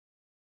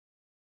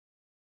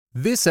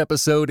This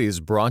episode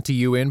is brought to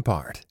you in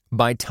part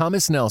by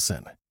Thomas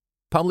Nelson,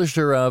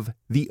 publisher of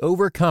The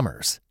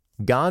Overcomers,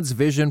 God's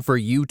Vision for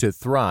You to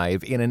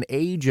Thrive in an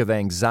Age of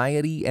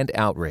Anxiety and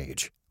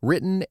Outrage,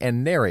 written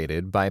and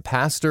narrated by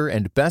pastor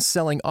and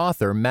best-selling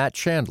author Matt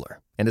Chandler,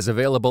 and is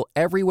available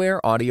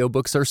everywhere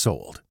audiobooks are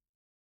sold.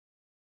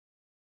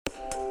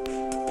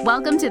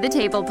 Welcome to the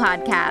Table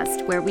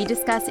Podcast, where we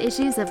discuss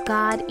issues of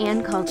God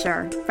and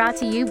culture, brought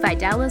to you by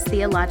Dallas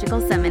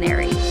Theological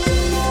Seminary.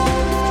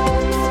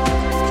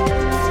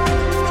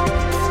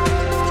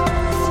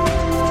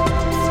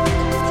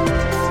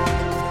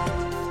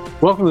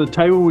 Welcome to the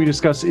table. We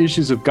discuss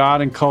issues of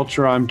God and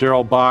culture. I'm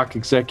Darrell Bock,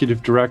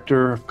 Executive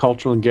Director of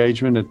Cultural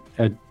Engagement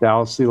at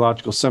Dallas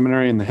Theological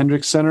Seminary and the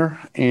Hendricks Center.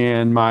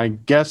 And my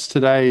guest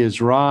today is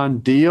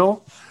Ron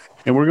Deal.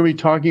 And we're going to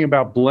be talking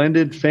about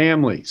blended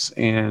families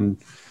and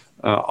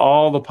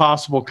all the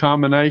possible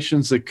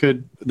combinations that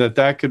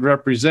could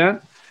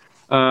represent.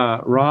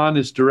 Ron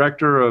is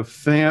Director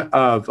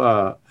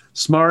of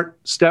Smart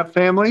Step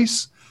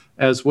Families,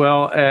 as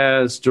well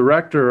as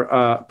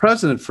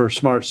President for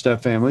Smart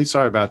Step Family,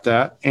 sorry about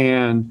that,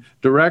 and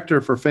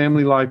Director for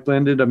Family Life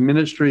Blended, a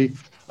ministry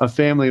of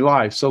family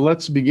life. So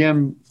let's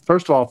begin.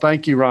 First of all,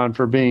 thank you, Ron,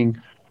 for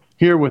being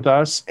here with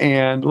us.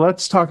 And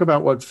let's talk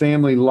about what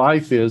family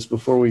life is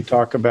before we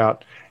talk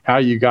about how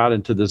you got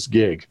into this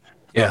gig.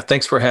 Yeah,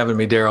 thanks for having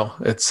me, Darrell.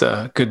 It's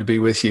good to be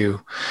with you.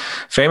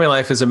 Family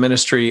Life is a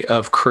ministry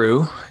of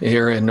Cru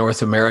here in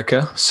North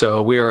America.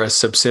 So we are a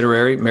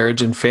subsidiary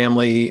marriage and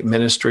family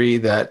ministry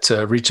that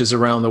reaches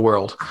around the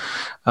world.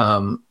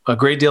 A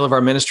great deal of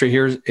our ministry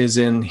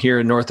here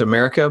in North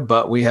America,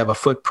 but we have a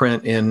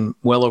footprint in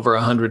well over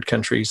 100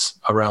 countries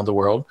around the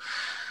world.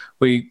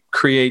 We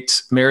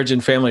create marriage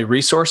and family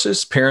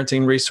resources,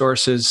 parenting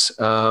resources,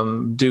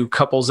 do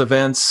couples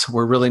events.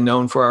 We're really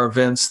known for our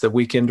events. The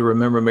Weekend to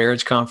Remember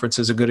Marriage Conference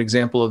is a good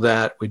example of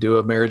that. We do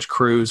a marriage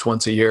cruise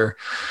once a year,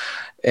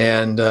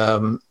 and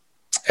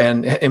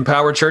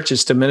empower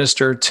churches to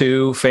minister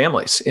to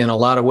families in a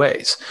lot of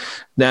ways.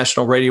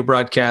 National radio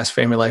broadcast,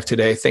 Family Life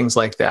Today, things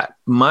like that.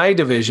 My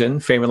division,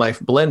 Family Life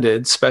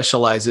Blended,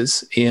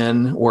 specializes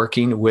in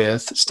working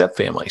with step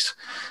families.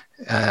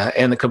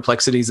 And the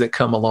complexities that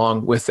come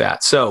along with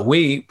that. So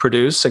we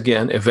produce,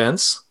 again,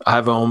 events. I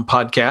have my own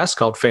podcast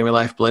called Family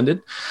Life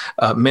Blended,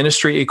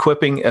 ministry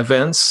equipping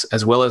events,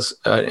 as well as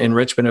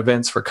enrichment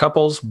events for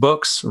couples,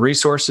 books,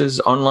 resources,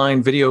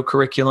 online video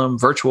curriculum,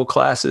 virtual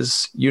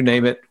classes, you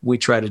name it, we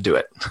try to do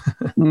it.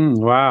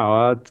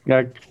 Wow,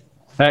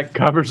 that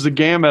covers the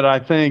gamut, I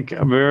think.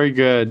 Very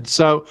good.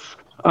 So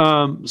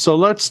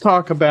let's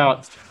talk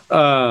about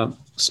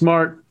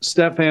smart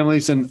step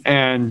families,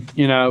 and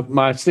you know,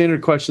 my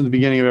standard question at the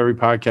beginning of every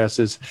podcast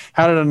is,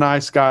 how did a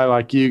nice guy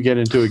like you get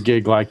into a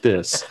gig like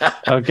this?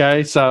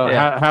 Okay, so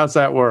Yeah. How's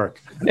that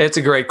work? It's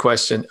a great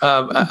question.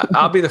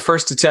 I'll be the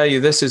first to tell you,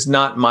 this is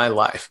not my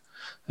life.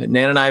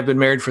 Nan and I have been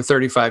married for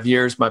 35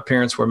 years. My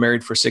parents were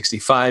married for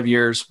 65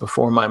 years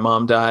before my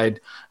mom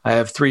died. I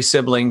have 3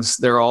 siblings.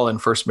 They're all in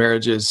first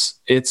marriages.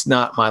 It's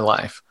not my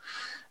life,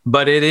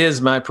 but it is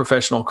my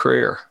professional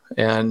career.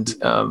 And,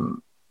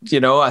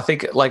 I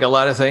think like a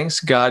lot of things,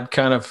 God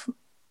kind of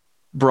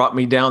brought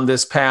me down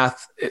this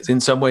path, in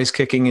some ways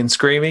kicking and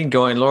screaming,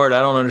 going, Lord, I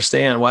don't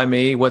understand. Why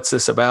me? What's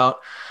this about?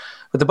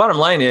 But the bottom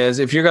line is,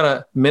 if you're going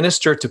to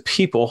minister to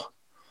people,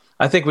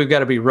 I think we've got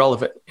to be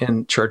relevant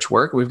in church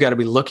work. We've got to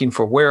be looking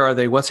for where are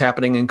they, what's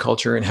happening in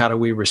culture, and how do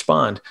we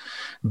respond?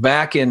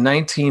 Back in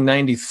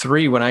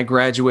 1993, when I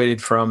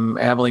graduated from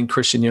Abilene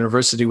Christian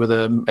University with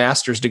a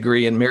master's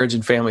degree in marriage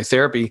and family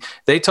therapy,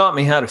 they taught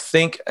me how to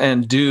think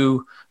and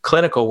do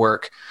clinical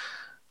work.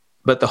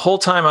 But the whole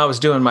time I was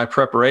doing my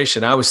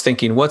preparation, I was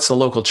thinking, what's the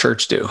local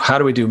church do? How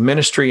do we do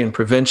ministry and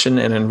prevention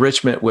and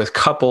enrichment with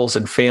couples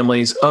and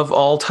families of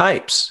all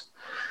types?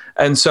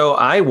 And so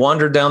I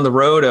wandered down the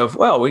road of,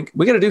 well, we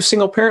got to do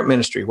single parent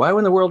ministry. Why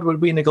in the world would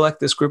we neglect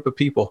this group of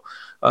people?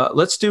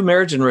 Let's do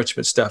marriage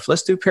enrichment stuff.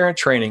 Let's do parent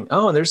training.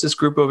 Oh, and there's this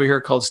group over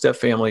here called Step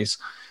Families.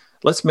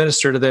 Let's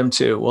minister to them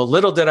too. Well,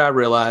 little did I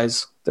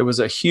realize there was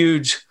a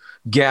huge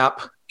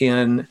gap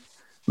in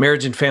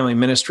marriage and family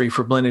ministry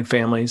for blended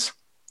families.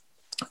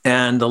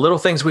 And the little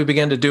things we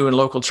began to do in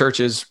local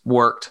churches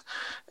worked.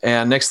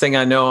 And next thing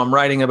I know, I'm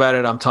writing about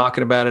it, I'm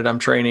talking about it, I'm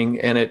training,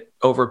 and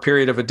over a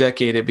period of a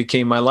decade, it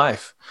became my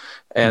life.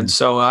 And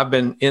so I've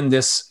been in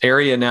this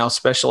area now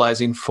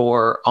specializing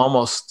for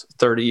almost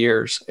 30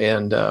 years.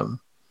 And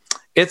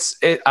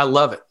I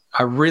love it.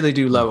 I really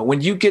do love it.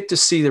 When you get to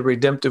see the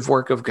redemptive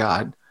work of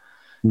God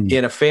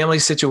in a family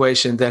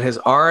situation that has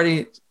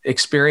already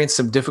experienced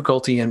some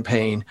difficulty and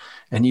pain,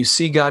 and you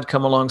see God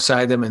come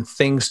alongside them and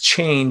things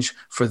change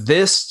for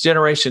this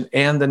generation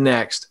and the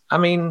next. I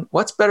mean,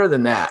 what's better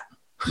than that?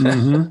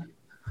 Mm-hmm.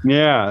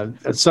 Yeah.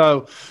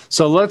 So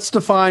let's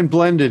define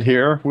blended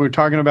here. We're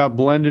talking about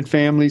blended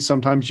families.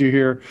 Sometimes you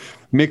hear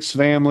mixed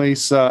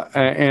families.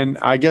 And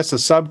I guess a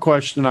sub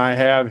question I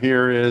have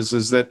here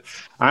is that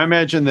I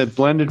imagine that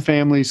blended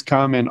families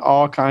come in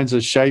all kinds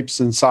of shapes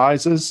and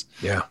sizes.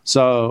 Yeah.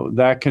 So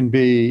that can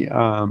be,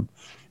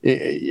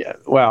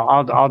 Well,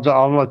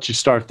 I'll let you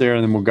start there,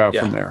 and then we'll go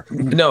from there.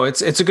 No,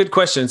 it's a good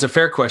question. It's a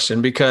fair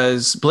question,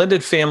 because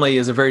blended family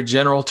is a very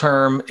general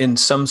term in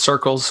some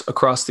circles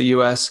across the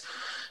U.S.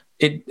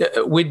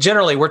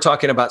 We're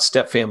talking about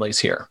step families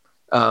here,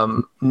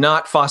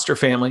 not foster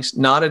families,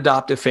 not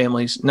adoptive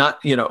families,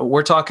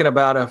 we're talking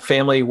about a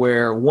family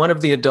where one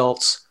of the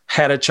adults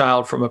had a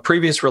child from a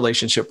previous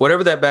relationship,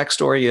 whatever that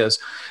backstory is,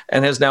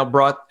 and has now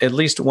brought at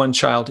least one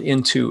child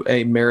into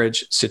a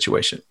marriage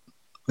situation.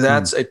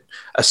 That's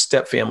a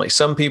step family.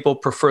 Some people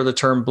prefer the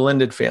term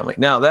blended family.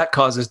 Now, that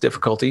causes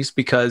difficulties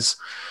because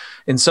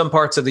in some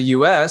parts of the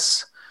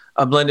U.S.,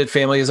 a blended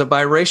family is a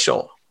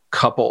biracial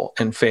couple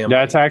and family.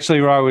 That's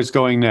actually where I was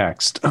going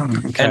next.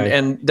 Okay.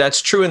 And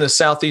that's true in the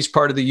southeast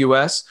part of the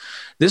U.S.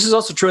 This is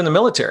also true in the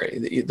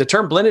military. The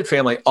term blended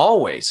family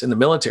always in the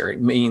military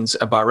means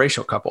a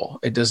biracial couple.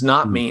 It does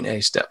not mean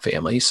a step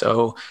family.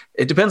 So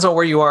it depends on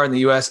where you are in the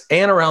U.S.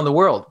 and around the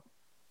world.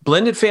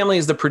 Blended family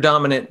is the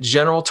predominant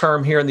general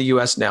term here in the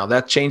U.S. now.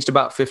 That changed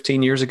about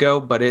 15 years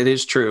ago, but it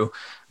is true.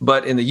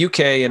 But in the UK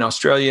and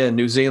Australia and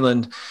New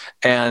Zealand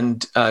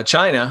and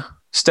China,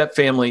 step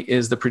family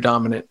is the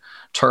predominant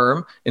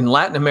term. In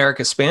Latin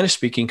America,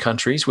 Spanish-speaking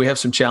countries, we have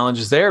some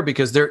challenges there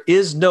because there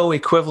is no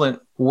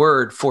equivalent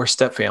word for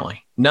step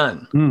family,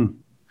 none.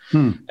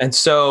 And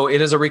so it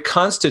is a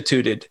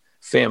reconstituted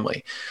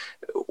family.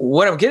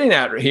 What I'm getting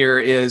at here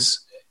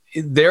is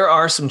there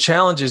are some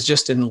challenges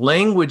just in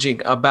languaging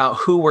about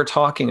who we're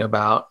talking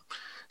about.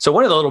 So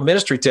one of the little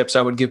ministry tips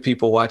I would give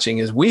people watching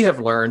is we have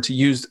learned to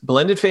use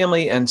blended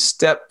family and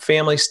step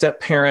family, step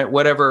parent,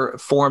 whatever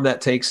form that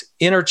takes,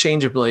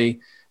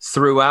 interchangeably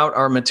throughout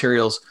our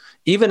materials.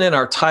 Even in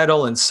our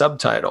title and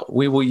subtitle,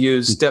 we will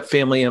use step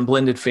family and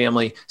blended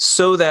family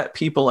so that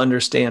people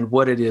understand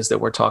what it is that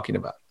we're talking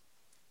about.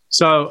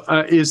 So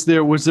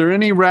was there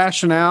any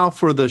rationale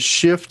for the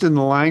shift in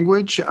the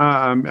language?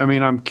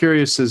 I'm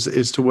curious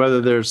as to whether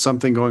there's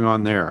something going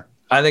on there.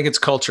 I think it's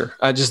culture.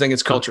 I just think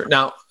it's culture.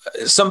 Now,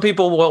 some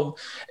people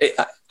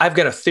I've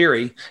got a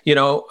theory,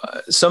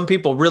 some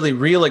people really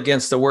reel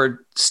against the word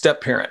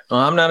step parent.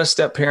 Well, I'm not a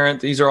step parent.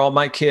 These are all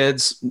my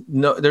kids.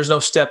 No, there's no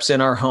steps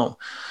in our home.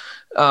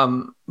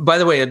 By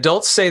the way,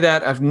 adults say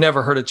that. I've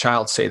never heard a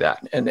child say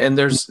that. And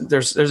there's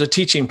a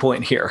teaching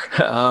point here.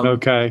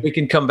 Okay. We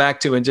can come back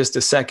to in just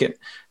a second.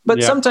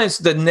 But sometimes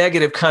the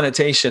negative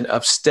connotation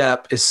of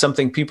step is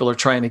something people are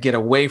trying to get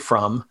away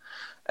from.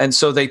 And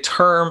so they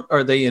prefer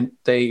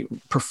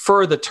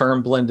the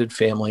term blended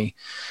family.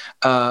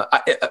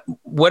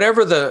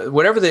 Whatever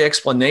the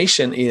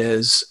explanation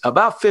is,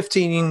 about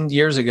 15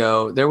 years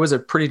ago, there was a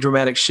pretty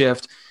dramatic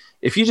shift.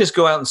 If you just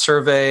go out and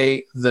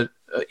survey the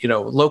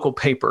local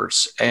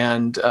papers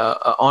and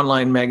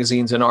online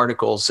magazines and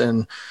articles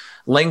and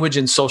language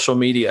and social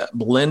media,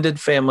 blended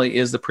family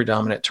is the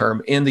predominant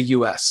term in the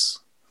U.S.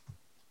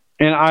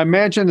 And I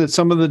imagine that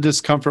some of the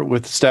discomfort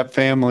with step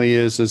family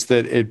is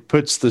that it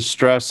puts the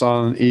stress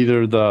on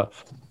either the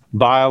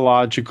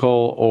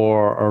biological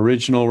or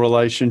original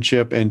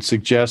relationship and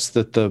suggests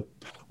that the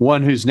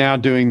one who's now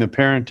doing the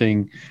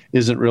parenting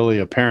isn't really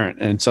a parent.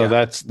 And so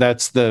that's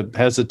the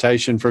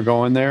hesitation for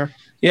going there.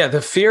 Yeah,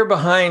 the fear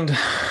behind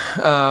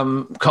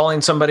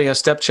calling somebody a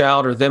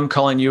stepchild or them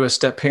calling you a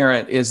step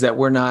parent is that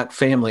we're not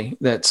family,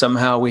 that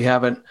somehow we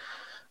haven't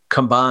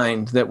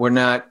combined, that we're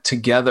not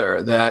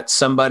together, that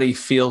somebody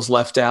feels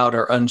left out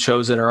or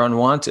unchosen or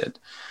unwanted.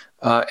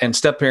 And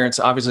step parents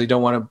obviously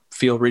don't want to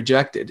feel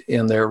rejected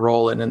in their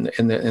role and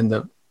in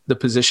the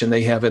position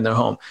they have in their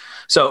home.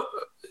 So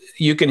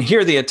you can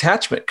hear the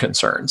attachment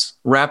concerns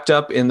wrapped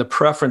up in the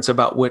preference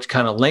about which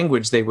kind of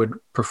language they would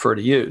prefer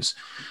to use.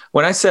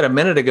 When I said a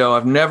minute ago,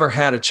 I've never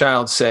had a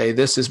child say,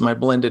 "This is my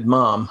blended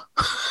mom."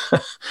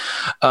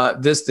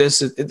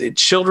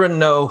 Children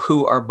know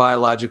who are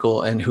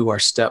biological and who are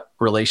step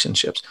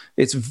relationships.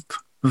 It's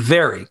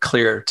very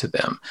clear to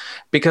them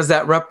because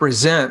that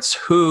represents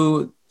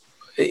who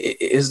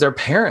is their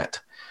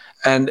parent,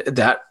 and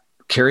that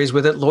carries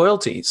with it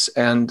loyalties.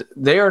 And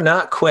they are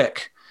not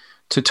quick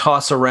to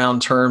toss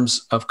around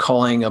terms of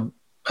calling a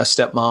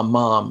stepmom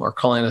mom or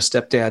calling a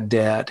stepdad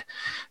dad.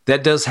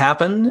 That does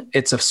happen.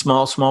 It's a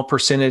small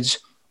percentage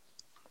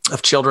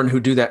of children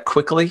who do that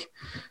quickly.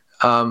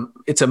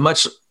 It's a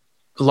much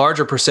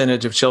larger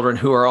percentage of children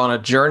who are on a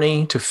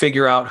journey to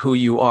figure out who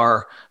you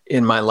are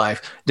in my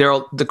life.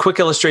 Daryl, the quick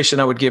illustration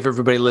I would give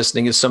everybody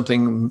listening is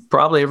something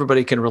probably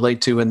everybody can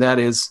relate to, and that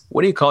is,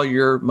 what do you call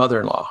your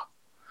mother-in-law?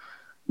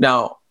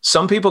 Now,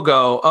 some people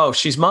go, "Oh,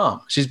 she's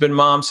mom. She's been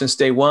mom since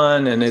day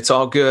one, and it's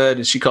all good,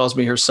 and she calls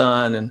me her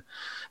son."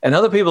 And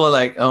other people are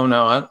like, "Oh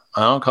no, I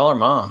don't call her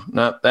mom.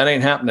 No, that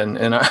ain't happening."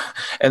 And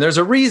there's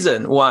a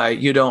reason why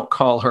you don't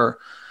call her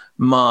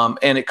mom.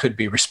 And it could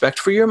be respect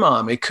for your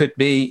mom. It could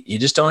be you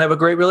just don't have a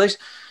great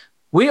relationship.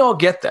 We all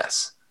get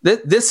this.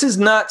 This is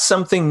not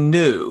something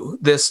new,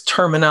 this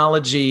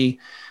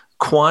terminology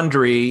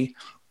quandary.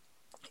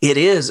 It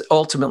is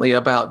ultimately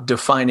about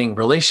defining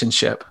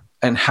relationship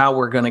and how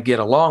we're going to get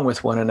along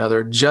with one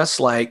another, just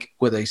like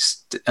with a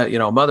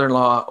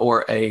mother-in-law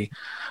or a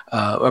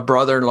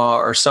brother-in-law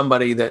or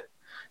somebody that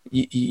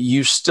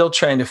you're still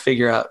trying to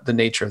figure out the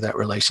nature of that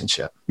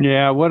relationship.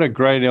 Yeah, what a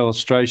great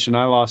illustration.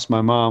 I lost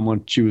my mom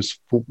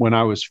when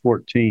I was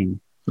 14.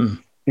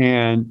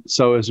 And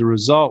so as a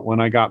result, when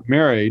I got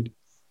married,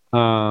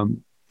 my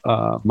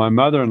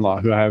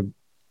mother-in-law, who I have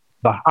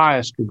the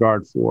highest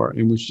regard for,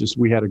 and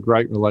we had a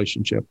great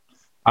relationship.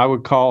 I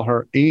would call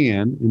her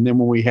Anne, and then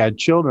when we had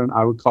children,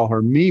 I would call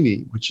her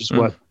Mimi, which is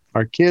what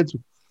our kids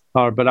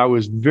are. But I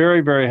was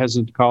very, very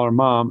hesitant to call her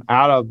mom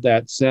out of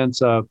that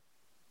sense of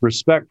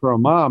respect for a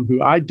mom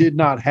who I did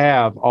not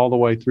have all the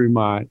way through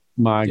my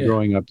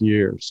growing up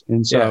years.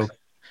 And so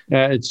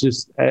it's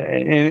just,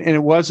 and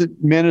it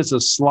wasn't meant as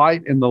a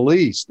slight in the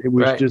least. It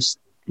was just,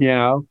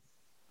 and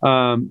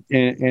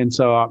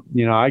so,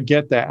 I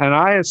get that. And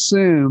I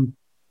assume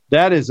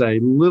that is a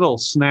little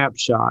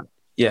snapshot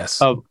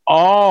of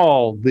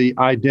all the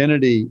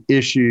identity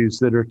issues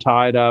that are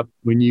tied up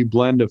when you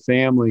blend a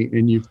family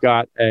and you've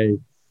got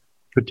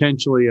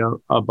potentially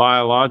a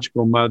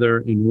biological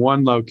mother in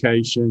one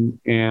location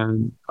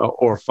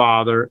or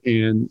father,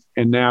 and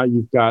now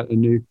you've got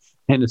in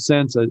a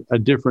sense, a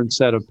different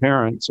set of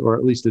parents, or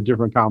at least a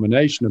different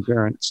combination of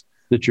parents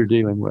that you're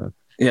dealing with.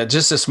 Yeah,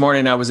 just this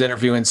morning I was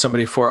interviewing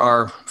somebody for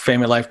our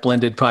Family Life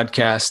Blended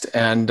podcast,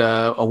 and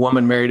a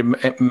woman married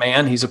a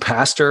man. He's a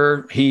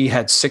pastor. He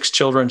had 6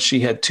 children. She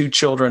had 2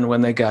 children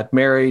when they got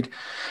married.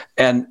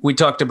 And we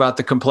talked about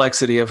the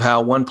complexity of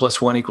how 1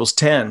 + 1 =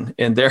 10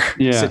 in their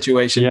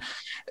situation. Yeah.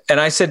 And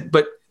I said,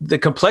 but the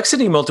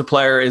complexity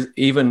multiplier is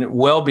even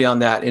well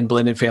beyond that in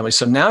blended families.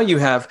 So now you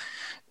have,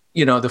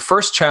 the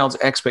first child's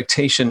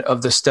expectation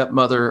of the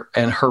stepmother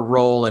and her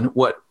role and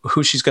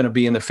who she's going to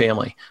be in the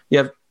family. You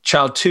have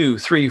child 2,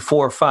 3,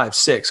 4, 5,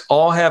 6,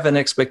 all have an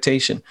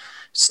expectation.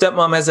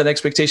 Stepmom has an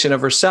expectation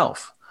of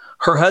herself.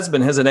 Her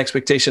husband has an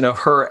expectation of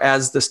her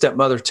as the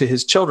stepmother to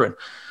his children.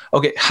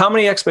 Okay, how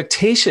many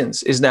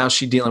expectations is now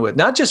she dealing with?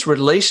 Not just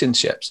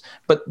relationships,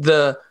 but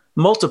the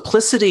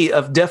multiplicity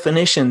of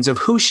definitions of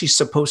who she's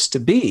supposed to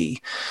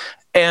be.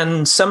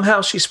 And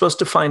somehow she's supposed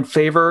to find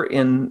favor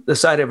in the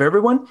sight of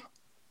everyone.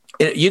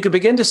 You can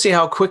begin to see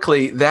how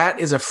quickly that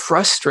is a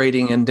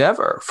frustrating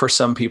endeavor for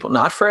some people,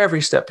 not for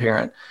every step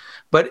parent,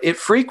 but it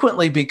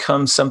frequently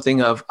becomes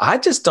something of, I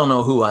just don't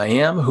know who I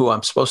am, who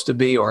I'm supposed to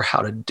be, or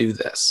how to do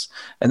this.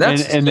 And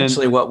that's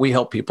essentially what we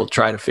help people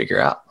try to figure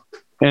out.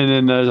 And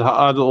then there's the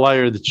other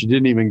layer that you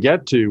didn't even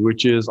get to,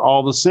 which is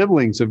all the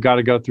siblings have got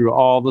to go through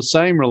all the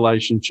same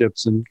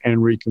relationships and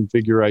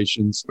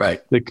reconfigurations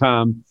that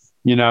come.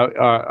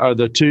 Are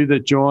the 2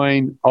 that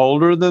join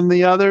older than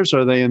the others?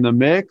 Are they in the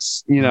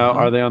mix?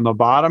 Are they on the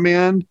bottom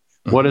end?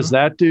 What does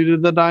that do to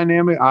the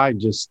dynamic?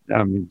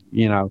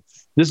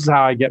 This is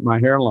how I get my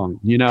hairline,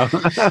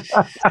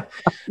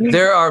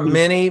 There are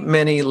many,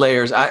 many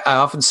layers. I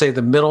often say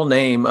the middle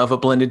name of a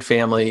blended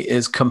family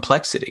is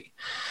complexity.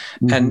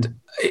 And,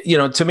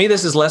 to me,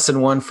 this is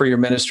lesson 1 for your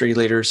ministry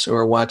leaders who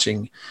are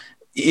watching.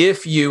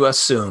 If you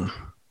assume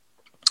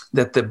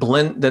that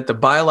the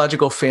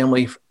biological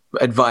family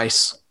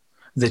advice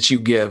that you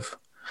give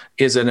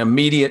is an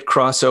immediate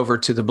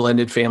crossover to the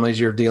blended families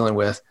you're dealing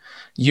with,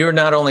 you're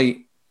not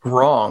only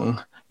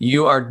wrong,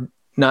 you are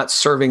not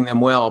serving them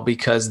well,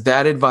 because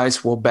that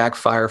advice will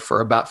backfire for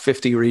about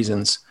 50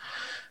 reasons.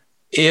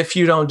 If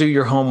you don't do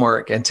your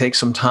homework and take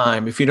some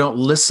time, if you don't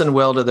listen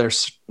well to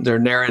their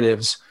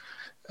narratives,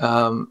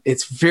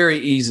 it's very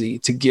easy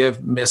to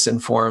give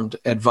misinformed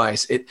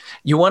advice.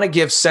 You want to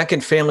give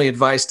second family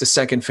advice to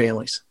second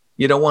families.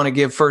 You don't want to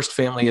give first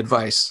family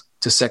advice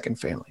to second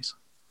families.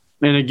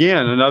 And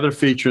again, another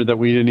feature that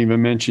we didn't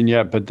even mention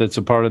yet, but that's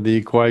a part of the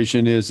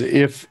equation, is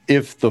if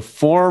the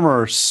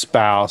former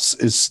spouse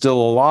is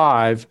still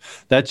alive,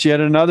 that's yet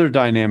another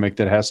dynamic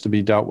that has to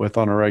be dealt with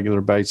on a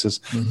regular basis,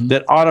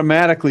 that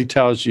automatically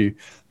tells you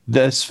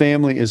this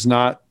family is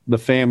not the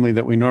family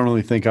that we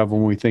normally think of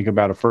when we think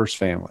about a first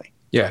family.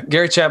 Yeah.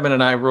 Gary Chapman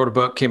and I wrote a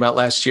book, came out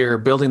last year,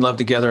 Building Love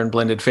Together in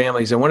Blended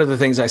Families. And one of the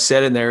things I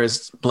said in there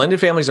is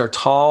blended families are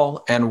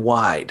tall and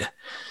wide.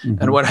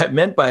 And what I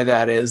meant by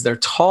that is they're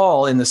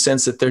tall in the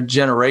sense that they're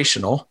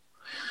generational.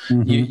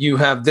 You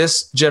have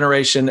this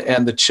generation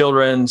and the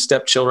children,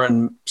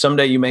 stepchildren.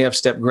 Someday you may have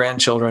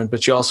step-grandchildren,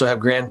 but you also have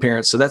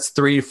grandparents. So that's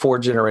 3 to 4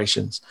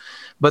 generations.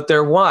 But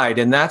they're wide,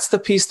 and that's the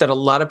piece that a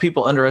lot of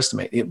people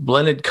underestimate.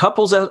 Blended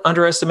couples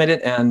underestimate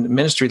it, and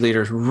ministry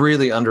leaders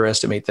really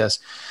underestimate this.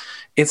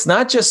 It's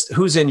not just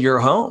who's in your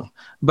home,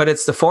 but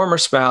it's the former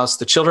spouse,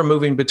 the children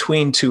moving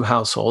between 2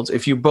 households.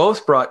 If you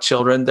both brought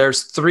children,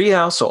 there's 3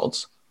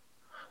 households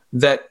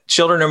that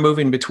children are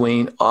moving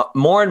between.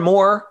 More and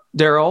more,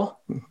 Daryl,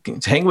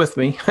 hang with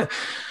me,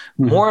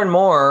 more and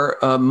more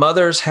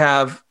mothers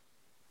have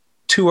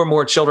 2 or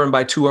more children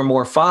by 2 or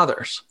more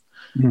fathers.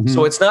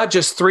 So it's not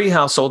just 3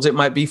 households, it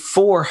might be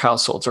 4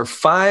 households or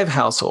 5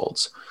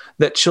 households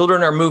that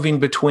children are moving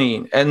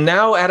between. And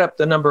now add up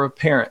the number of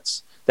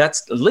parents.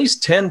 That's at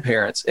least 10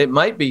 parents. It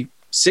might be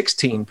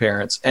 16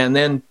 parents. And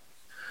then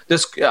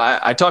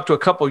I talked to a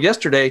couple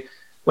yesterday.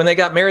 When they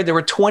got married, there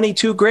were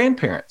 22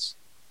 grandparents.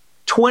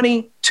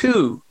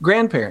 22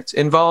 grandparents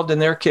involved in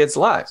their kids'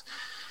 lives.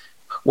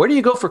 Where do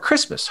you go for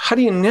Christmas? How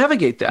do you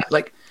navigate that?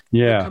 Like,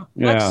 Yeah.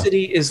 The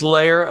complexity is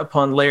layer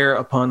upon layer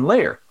upon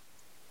layer.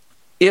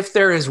 If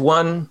there is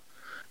one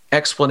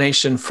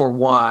explanation for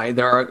why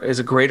there is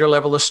a greater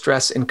level of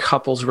stress in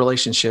couples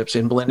relationships,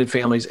 in blended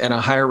families, and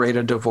a higher rate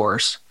of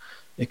divorce,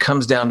 it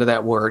comes down to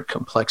that word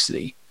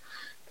complexity.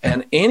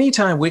 And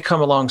anytime we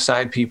come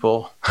alongside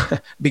people,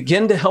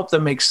 begin to help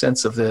them make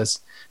sense of this,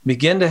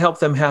 begin to help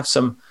them have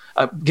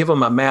give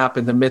them a map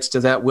in the midst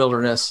of that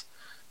wilderness,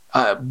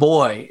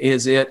 boy,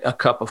 is it a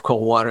cup of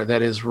cold water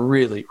that is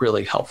really,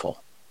 really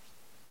helpful.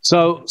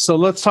 So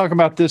let's talk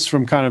about this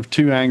from kind of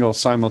two angles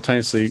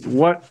simultaneously.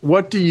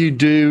 What do you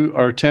do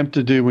or attempt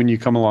to do when you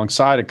come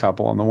alongside a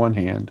couple on the one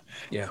hand?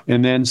 Yeah.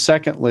 And then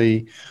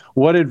secondly,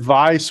 what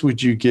advice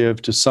would you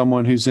give to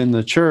someone who's in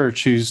the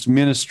church who's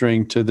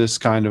ministering to this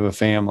kind of a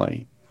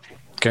family?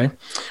 Okay.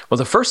 Well,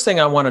 the first thing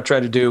I want to try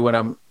to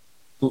do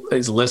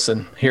is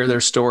listen, hear their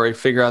story,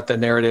 figure out the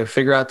narrative,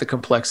 figure out the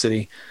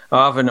complexity.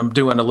 Often I'm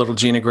doing a little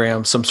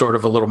genogram, some sort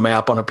of a little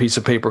map on a piece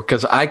of paper,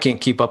 because I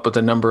can't keep up with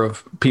the number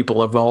of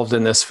people involved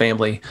in this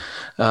family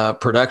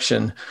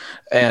production,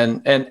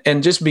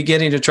 and just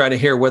beginning to try to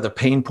hear where the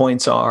pain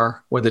points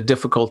are, where the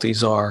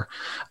difficulties are.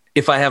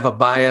 If I have a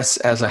bias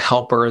as a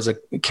helper, as a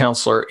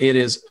counselor,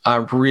 I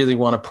really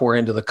want to pour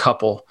into the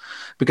couple,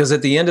 because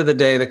at the end of the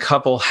day, the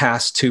couple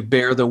has to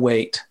bear the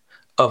weight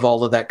of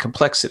all of that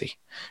complexity.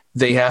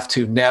 They have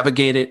to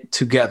navigate it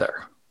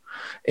together.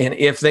 And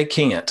if they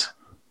can't,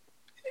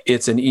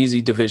 it's an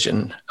easy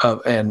division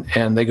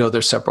and they go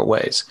their separate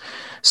ways.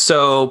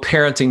 So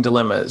parenting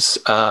dilemmas,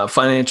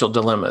 financial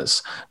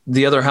dilemmas,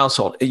 the other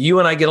household, you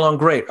and I get along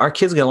great. Our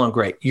kids get along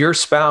great. Your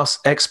spouse,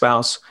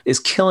 ex-spouse is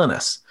killing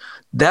us.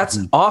 That's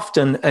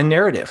often a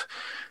narrative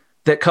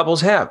that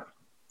couples have.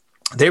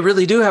 They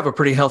really do have a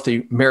pretty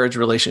healthy marriage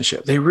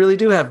relationship. They really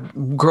do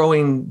have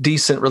growing,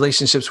 decent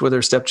relationships with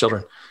their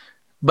stepchildren.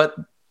 But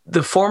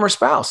the former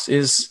spouse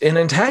is an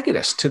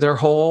antagonist to their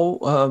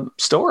whole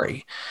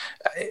story.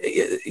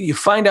 You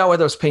find out where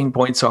those pain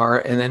points are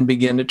and then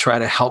begin to try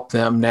to help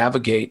them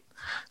navigate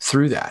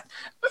through that.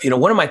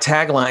 One of my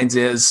taglines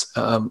is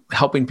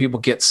helping people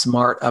get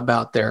smart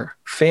about their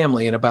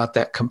family and about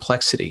that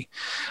complexity.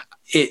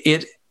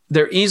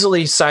 They're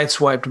easily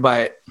sideswiped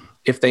by it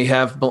if they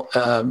have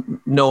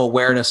no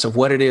awareness of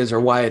what it is or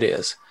why it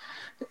is.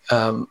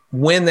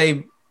 When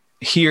they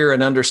hear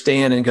and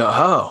understand and go,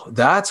 oh,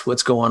 that's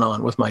what's going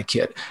on with my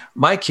kid.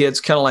 My kid's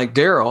kind of like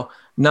Daryl,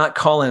 not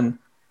calling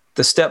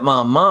the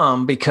stepmom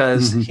mom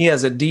because he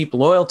has a deep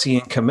loyalty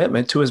and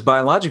commitment to his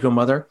biological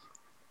mother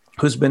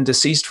who's been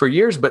deceased for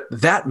years, but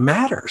that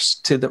matters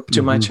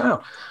to my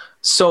child.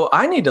 So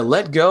I need to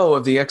let go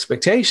of the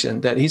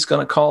expectation that he's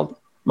going to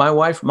call my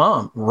wife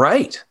mom.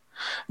 Right.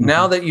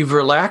 Now that you've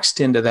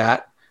relaxed into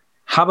that,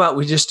 how about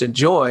we just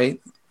enjoy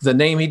the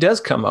name he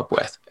does come up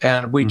with?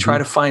 And we try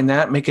to find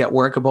that, make it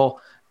workable,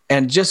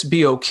 and just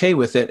be okay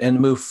with it and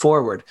move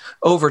forward.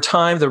 Over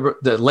time,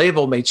 the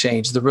label may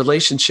change. The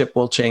relationship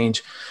will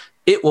change.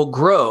 It will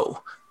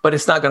grow, but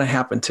it's not going to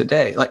happen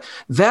today. Like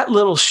that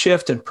little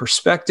shift in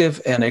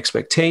perspective and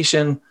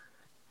expectation,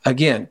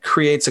 again,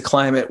 creates a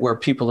climate where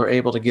people are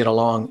able to get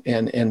along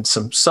in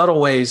some subtle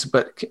ways,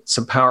 but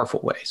some powerful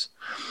ways.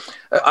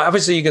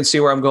 Obviously, you can see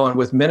where I'm going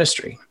with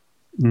ministry.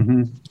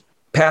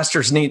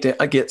 Pastors need to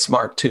get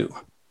smart too.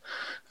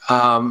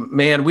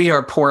 Man, we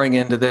are pouring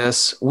into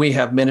this. We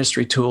have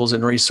ministry tools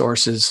and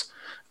resources.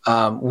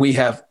 We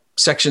have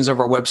sections of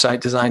our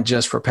website designed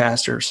just for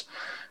pastors.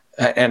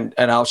 And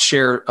I'll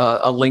share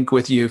a link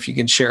with you. If you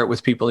can share it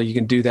with people, you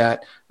can do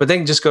that. But they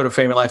can just go to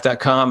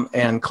familylife.com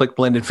and click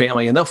Blended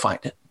Family and they'll find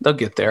it. They'll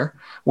get there.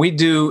 We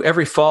do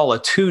every fall a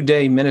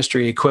 2-day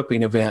ministry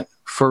equipping event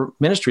for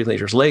ministry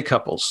leaders, lay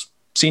couples,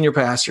 senior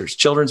pastors,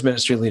 children's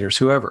ministry leaders,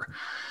 whoever.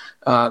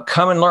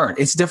 Come and learn.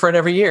 It's different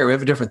every year. We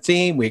have a different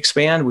theme. We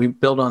expand. We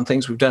build on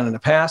things we've done in the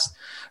past.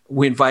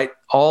 We invite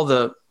all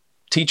the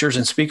teachers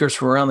and speakers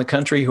from around the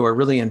country who are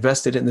really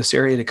invested in this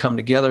area to come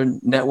together,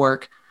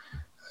 network.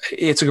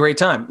 It's a great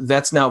time.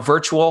 That's now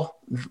virtual.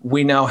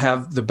 We now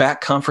have the back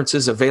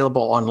conferences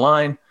available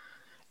online.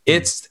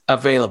 It's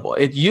available.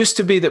 It used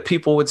to be that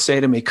people would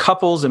say to me,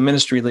 couples and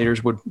ministry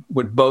leaders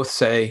would both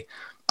say,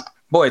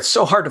 boy, it's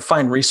so hard to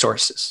find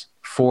resources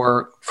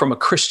from a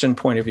Christian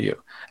point of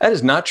view. That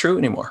is not true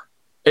anymore.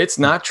 It's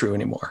not true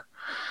anymore.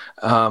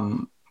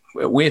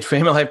 We at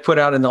Family Life put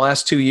out in the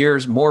last 2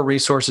 years more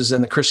resources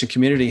than the Christian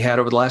community had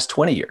over the last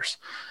 20 years.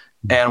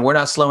 And we're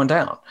not slowing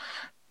down.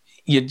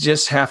 You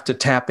just have to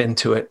tap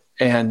into it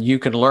and you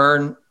can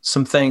learn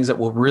some things that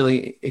will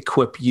really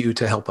equip you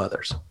to help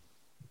others.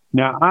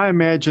 Now, I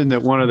imagine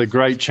that one of the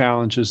great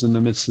challenges in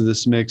the midst of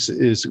this mix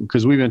is,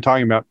 because we've been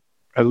talking about,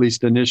 at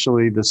least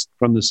initially, this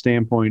from the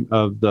standpoint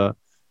of the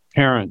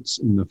parents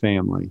in the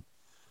family.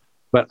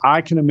 But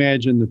I can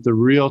imagine that the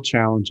real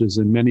challenges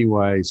in many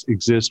ways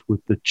exist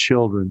with the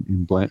children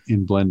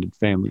in blended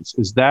families.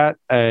 Is that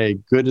a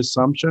good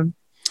assumption?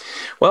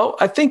 Well,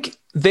 I think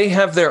they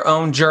have their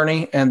own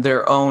journey and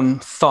their own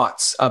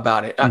thoughts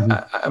about it.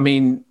 I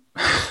mean,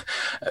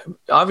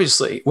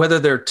 obviously, whether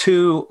they're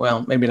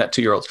maybe not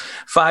 2-year-olds,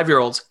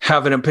 5-year-olds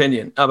have an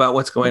opinion about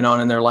what's going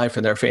on in their life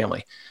and their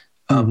family.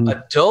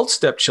 Adult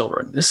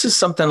stepchildren. This is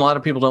something a lot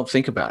of people don't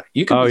think about.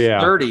 You can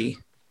be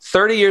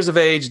 30 years of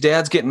age,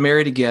 dad's getting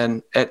married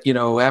again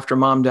after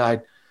mom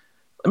died.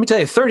 Let me tell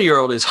you, a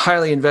 30-year-old is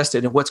highly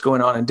invested in what's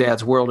going on in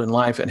dad's world and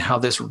life and how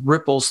this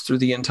ripples through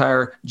the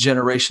entire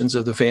generations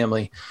of the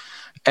family.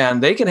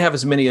 And they can have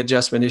as many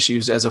adjustment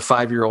issues as a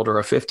 5-year-old or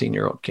a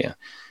 15-year-old can.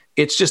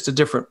 It's just a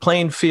different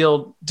playing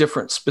field,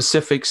 different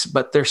specifics,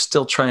 but they're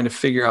still trying to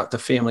figure out the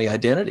family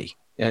identity.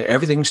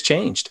 Everything's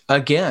changed.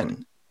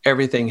 Again,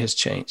 everything has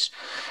changed.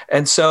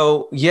 And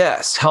so,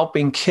 yes,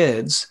 helping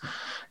kids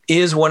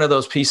is one of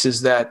those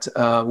pieces that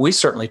we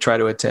certainly try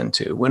to attend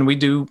to when we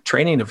do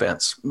training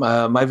events.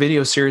 My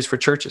video series for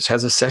churches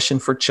has a session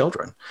for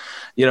children.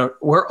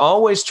 We're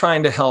always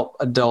trying to help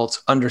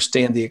adults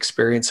understand the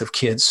experience of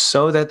kids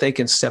so that they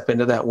can step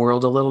into that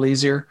world a little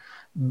easier,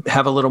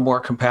 have a little more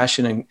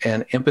compassion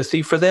and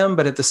empathy for them,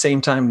 but at the same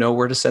time, know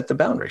where to set the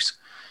boundaries.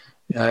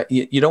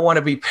 You don't want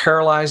to be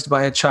paralyzed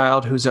by a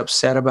child who's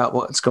upset about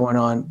what's going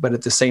on, but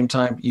at the same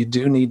time, you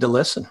do need to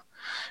listen.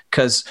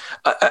 Because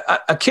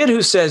a kid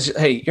who says,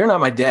 hey, you're not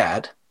my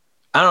dad,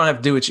 I don't have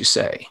to do what you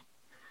say,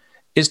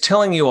 is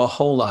telling you a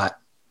whole lot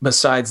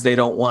besides they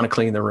don't want to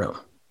clean the room.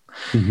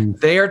 Mm-hmm.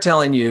 They are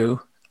telling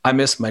you, I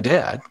miss my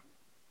dad.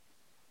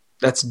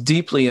 That's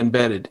deeply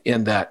embedded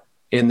in that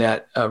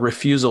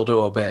refusal to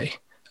obey.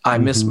 I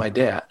miss my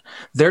dad.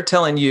 They're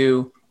telling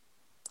you,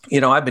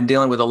 I've been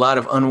dealing with a lot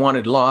of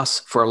unwanted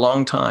loss for a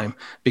long time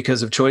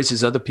because of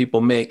choices other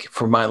people make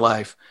for my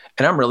life.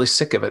 And I'm really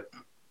sick of it.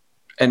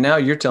 And now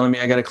you're telling me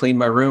I got to clean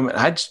my room.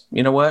 And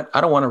you know what?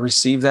 I don't want to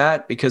receive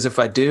that, because if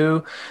I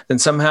do, then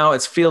somehow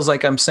it feels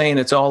like I'm saying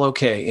it's all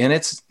okay, and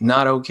it's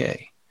not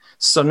okay.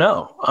 So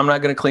no, I'm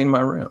not going to clean my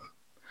room.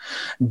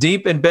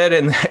 Deep embedded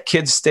in that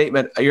kid's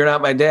statement, you're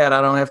not my dad,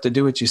 I don't have to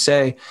do what you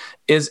say,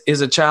 is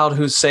a child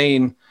who's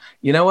saying,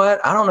 you know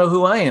what? I don't know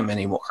who I am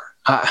anymore.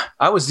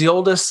 I was the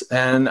oldest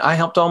and I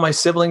helped all my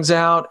siblings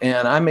out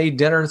and I made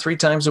dinner 3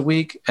 times a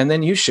week. And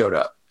then you showed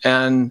up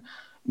and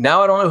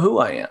now I don't know who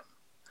I am.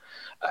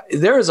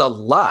 There is a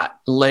lot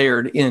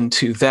layered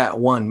into that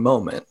one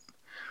moment.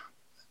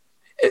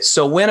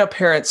 So when a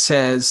parent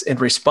says in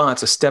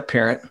response, a step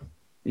parent,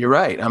 you're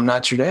right, I'm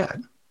not your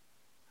dad.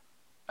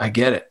 I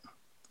get it.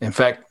 In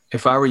fact,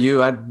 if I were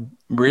you, I'd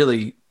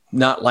really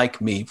not like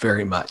me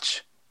very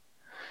much.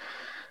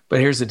 But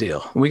here's the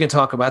deal. We can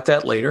talk about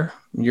that later.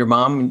 Your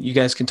mom, you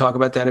guys can talk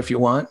about that if you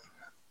want.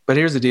 But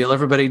here's the deal.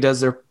 Everybody does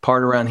their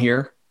part around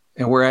here,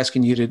 and we're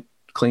asking you to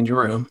clean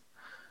your room.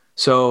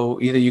 So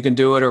either you can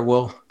do it or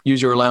we'll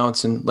use your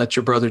allowance and let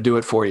your brother do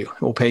it for you.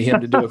 We'll pay him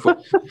to do it for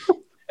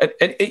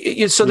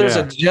you. So there's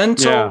a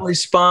gentle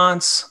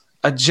response,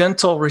 a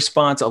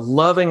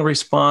loving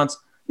response.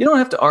 You don't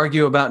have to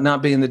argue about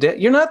not being the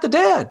dad. You're not the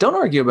dad. Don't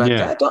argue about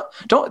that.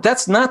 Don't.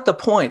 That's not the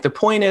point. The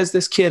point is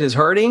this kid is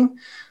hurting,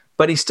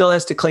 but he still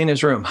has to clean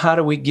his room. How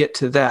do we get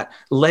to that?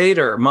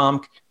 Later,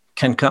 mom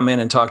can come in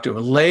and talk to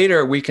him.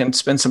 Later, we can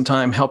spend some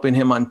time helping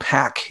him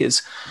unpack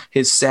his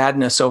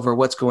sadness over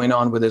what's going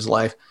on with his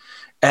life.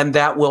 And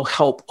that will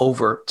help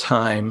over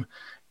time.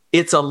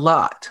 It's a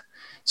lot.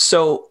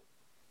 So,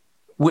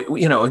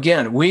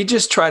 we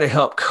just try to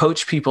help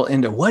coach people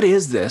into what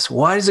is this?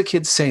 Why does a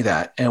kid say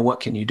that? And what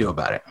can you do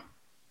about it?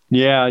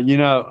 Yeah,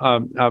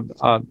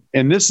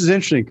 and this is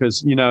interesting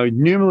because,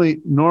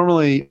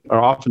 normally or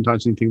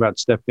oftentimes when you think about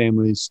step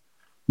families,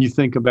 you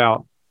think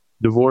about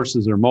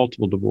divorces or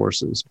multiple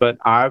divorces. But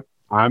I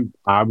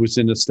was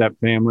in a step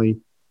family,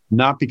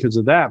 not because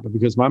of that, but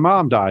because my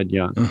mom died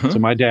young. Mm-hmm. So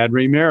my dad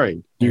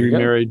remarried. He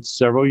remarried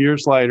several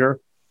years later.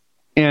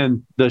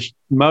 And the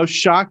most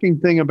shocking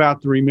thing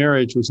about the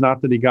remarriage was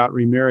not that he got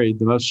remarried.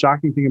 The most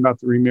shocking thing about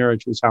the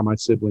remarriage was how my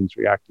siblings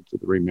reacted to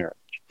the remarriage.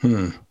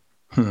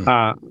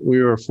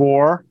 We were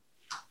 4.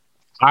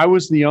 I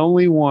was the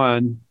only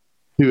one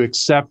who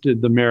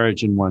accepted the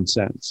marriage in one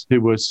sense,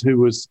 who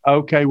was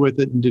okay with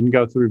it and didn't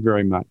go through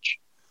very much.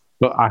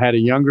 But I had a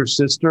younger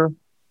sister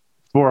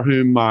for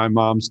whom my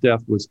mom's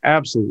death was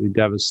absolutely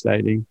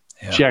devastating.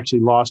 Yeah. She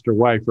actually lost her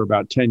way for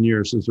about 10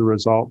 years as a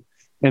result.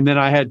 And then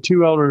I had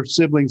 2 elder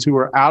siblings who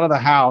were out of the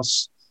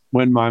house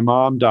when my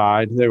mom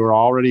died. They were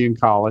already in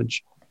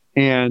college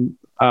and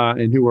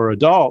who were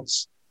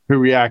adults who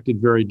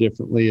reacted very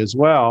differently as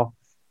well.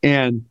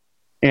 And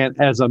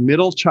as a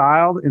middle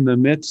child in the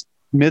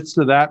midst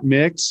of that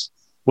mix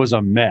was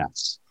a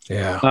mess.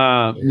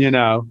 Yeah.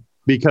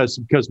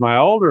 Because my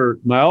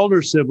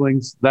older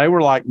siblings, they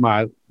were like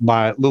my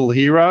little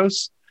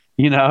heroes,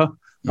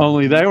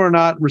 only they were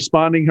not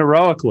responding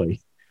heroically.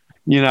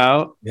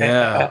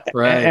 Right.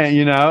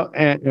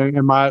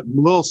 And my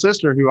little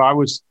sister,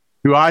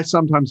 who I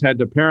sometimes had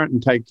to parent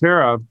and take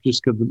care of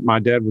just because my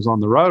dad was on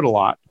the road a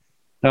lot,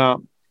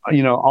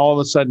 all of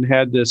a sudden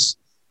had this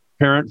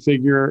parent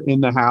figure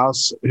in the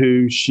house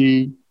who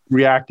she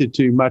reacted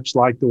to much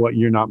like what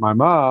you're not my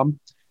mom,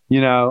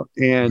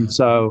 and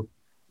so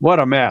what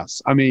a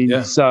mess.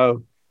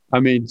 So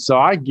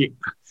I get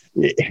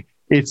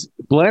it's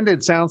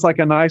blended sounds like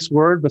a nice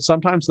word, but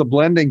sometimes the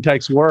blending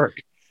takes work.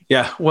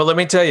 Yeah. Well, let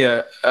me tell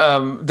you,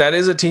 that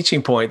is a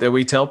teaching point that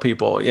we tell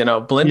people,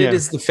 blended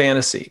is the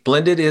fantasy.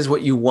 Blended is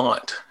what you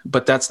want,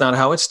 but that's not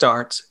how it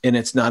starts. And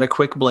it's not a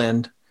quick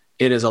blend.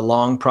 It is a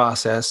long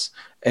process,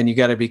 and you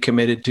got to be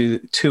committed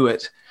to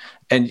it.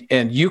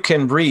 And you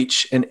can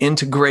reach an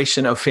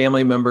integration of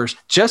family members,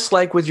 just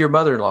like with your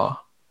mother-in-law,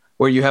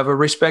 where you have a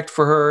respect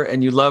for her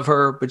and you love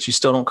her, but you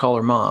still don't call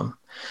her mom.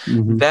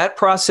 Mm-hmm. That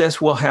process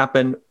will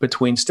happen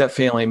between step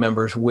family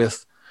members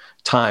with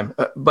time.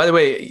 By the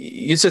way,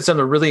 you said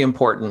something really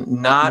important.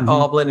 Not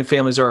all blended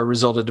families are a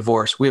result of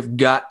divorce. We've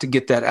got to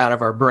get that out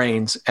of our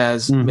brains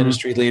as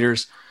ministry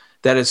leaders.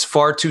 That is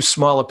far too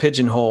small a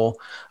pigeonhole.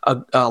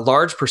 A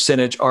large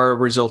percentage are a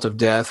result of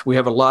death. We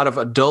have a lot of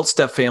adult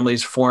step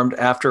families formed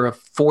after a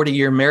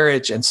 40-year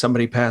marriage and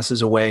somebody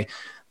passes away.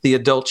 The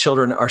adult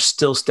children are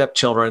still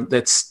stepchildren.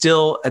 That's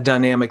still a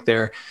dynamic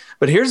there.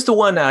 But here's the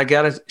one that I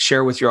got to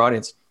share with your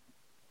audience.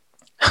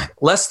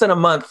 Less than a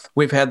month,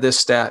 we've had this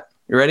stat.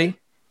 You ready?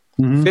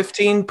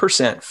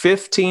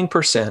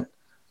 15%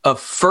 of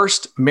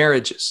first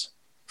marriages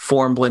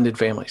form blended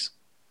families.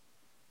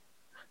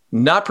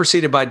 Not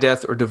preceded by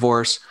death or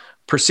divorce,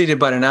 preceded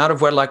by an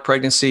out-of-wedlock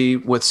pregnancy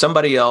with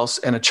somebody else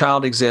and a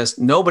child exists.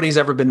 Nobody's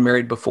ever been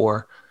married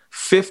before.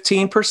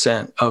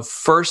 15% of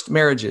first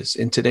marriages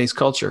in today's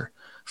culture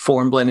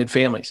form blended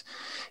families.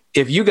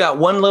 If you got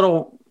one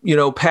little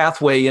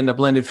pathway into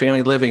blended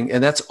family living,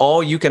 and that's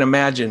all you can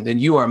imagine, then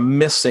you are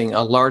missing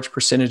a large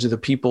percentage of the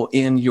people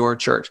in your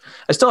church.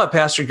 I still have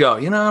pastors go,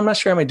 I'm not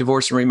sure how many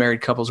divorced and remarried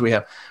couples we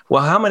have.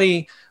 Well, how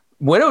many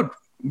widowed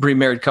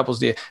remarried couples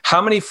do you have?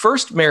 How many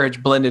first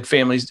marriage blended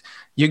families?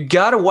 You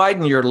got to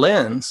widen your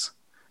lens.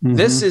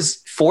 This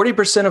is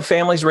 40% of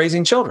families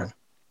raising children.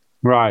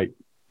 Right.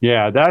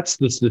 Yeah, that's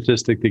the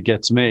statistic that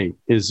gets me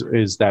is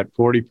that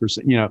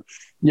 40%,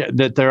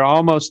 that there are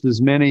almost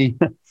as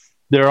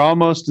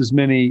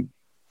many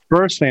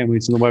first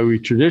families in the way we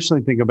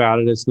traditionally think about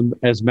it as the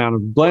amount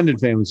of blended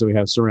families that we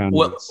have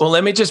surrounding us. Well,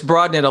 let me just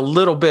broaden it a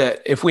little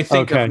bit. If we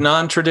think of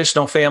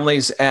non-traditional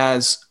families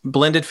as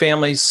blended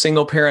families,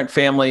 single parent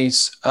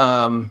families,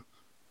 and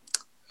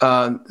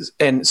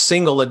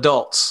single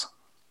adults,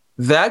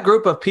 that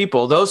group of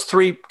people, those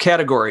three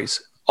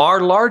categories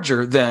are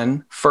larger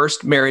than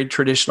first married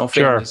traditional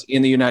families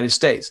in the United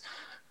States.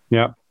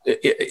 Yeah.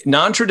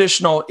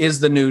 Non-traditional is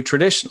the new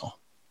traditional.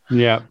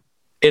 Yeah.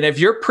 And if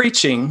you're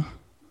preaching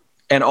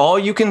and all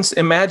you can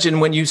imagine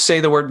when you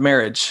say the word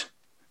marriage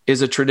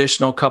is a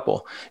traditional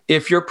couple,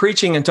 if you're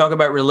preaching and talk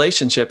about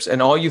relationships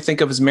and all you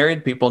think of is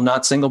married people,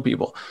 not single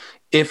people,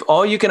 if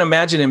all you can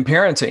imagine in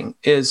parenting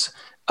is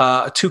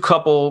a two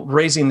couple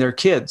raising their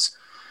kids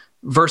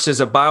versus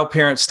a bio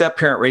parent, step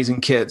parent raising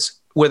kids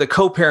with a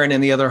co-parent in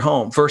the other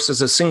home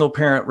versus a single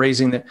parent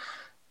raising them,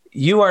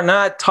 you are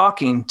not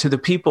talking to the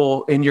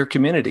people in your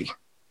community.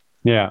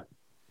 Yeah.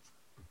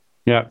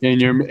 Yeah,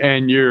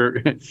 and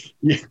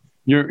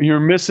you're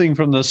missing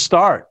from the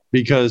start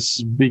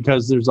because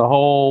there's a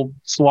whole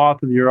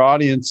swath of your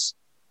audience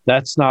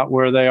that's not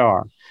where they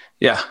are.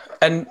 Yeah,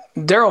 and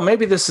Daryl,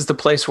 maybe this is the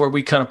place where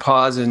we kind of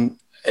pause and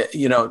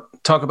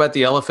talk about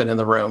the elephant in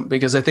the room,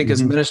 because I think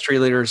as ministry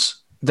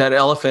leaders, that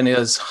elephant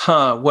is,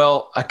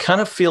 well, I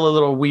kind of feel a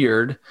little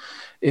weird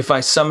if I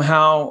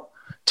somehow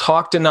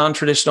talk to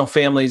non-traditional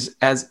families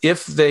as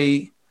if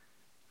they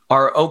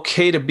are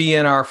okay to be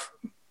in our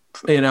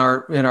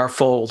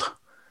fold,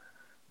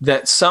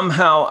 that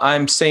somehow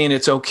I'm saying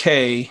it's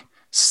okay,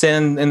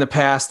 sin in the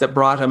past that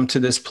brought them to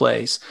this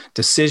place,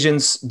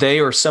 decisions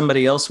they or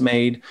somebody else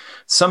made,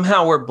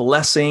 somehow we're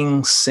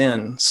blessing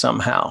sin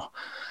somehow.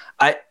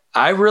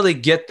 I really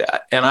get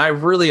that. And I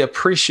really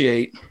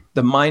appreciate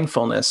the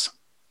mindfulness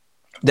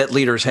that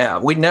leaders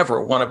have. We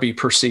never want to be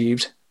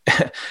perceived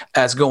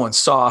as going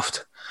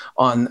soft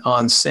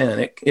on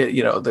sin.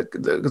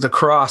 The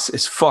cross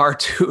is far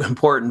too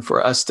important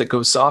for us to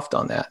go soft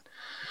on that.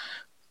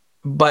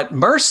 But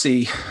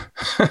mercy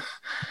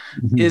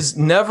is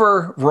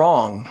never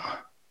wrong.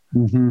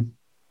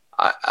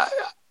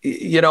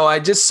 I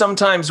just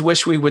sometimes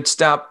wish we would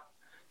stop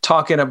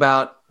talking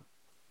about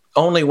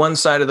only one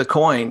side of the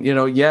coin.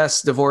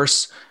 Yes,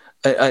 divorce,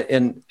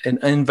 an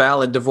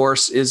invalid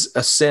divorce is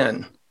a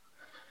sin.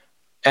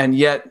 And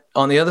yet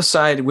on the other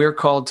side, we're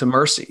called to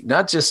mercy,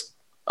 not just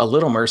a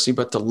little mercy,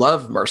 but to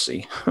love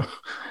mercy.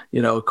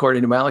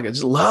 According to Malachi,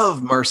 just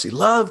love mercy,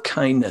 love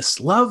kindness,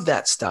 love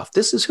that stuff.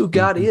 This is who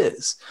God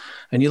is.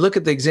 And you look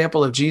at the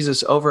example of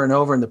Jesus over and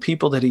over and the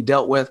people that he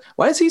dealt with.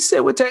 Why does he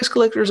sit with tax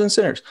collectors and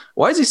sinners?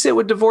 Why does he sit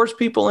with divorced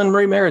people and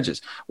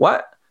remarriages?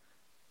 Why?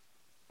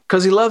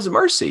 Because he loves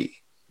mercy.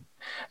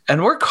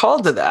 And we're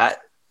called to that.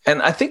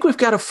 And I think we've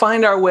got to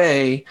find our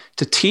way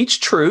to teach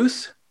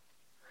truth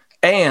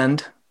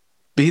and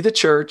be the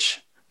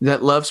church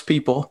that loves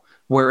people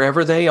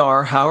wherever they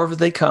are, however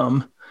they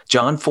come.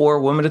 John 4,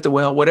 woman at the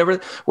well, whatever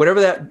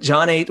that,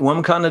 John 8,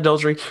 woman caught in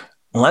adultery.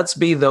 Let's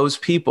be those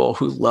people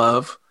who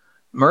love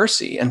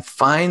mercy and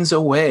finds a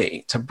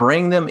way to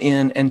bring them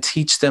in and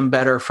teach them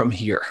better from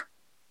here.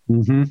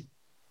 No,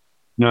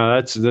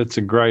 that's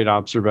a great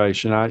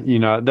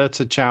observation. That's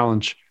a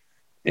challenge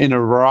in a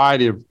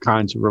variety of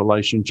kinds of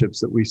relationships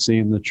that we see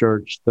in the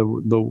church,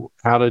 the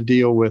how to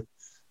deal with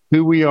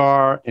who we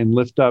are and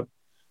lift up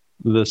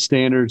the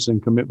standards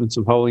and commitments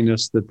of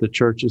holiness that the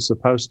church is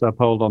supposed to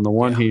uphold on the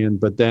one hand,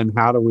 but then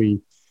how do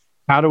we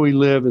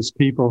live as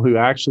people who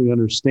actually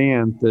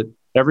understand that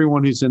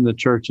everyone who's in the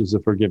church is a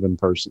forgiven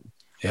person?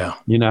 Yeah.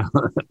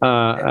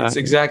 That's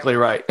exactly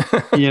right.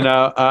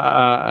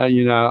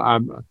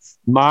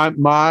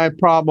 My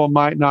problem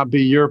might not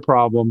be your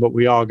problem, but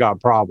we all got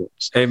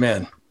problems.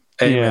 Amen.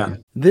 Yeah.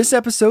 This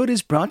episode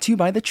is brought to you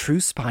by the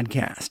Truce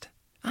Podcast.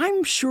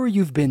 I'm sure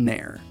you've been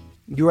there.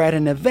 You're at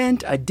an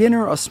event, a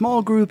dinner, a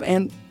small group,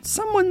 and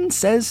someone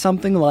says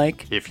something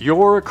like, "If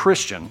you're a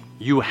Christian,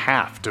 you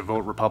have to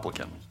vote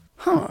Republican."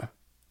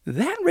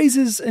 That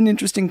raises an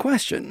interesting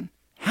question.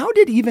 How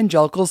did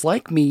evangelicals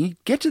like me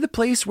get to the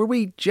place where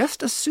we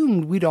just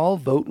assumed we'd all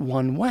vote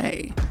one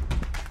way?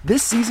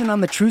 This season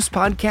on the Truce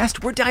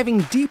Podcast, we're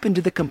diving deep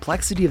into the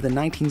complexity of the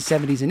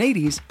 1970s and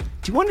 80s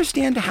to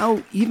understand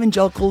how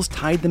evangelicals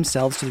tied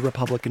themselves to the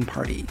Republican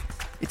Party.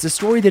 It's a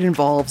story that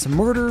involves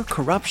murder,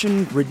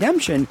 corruption,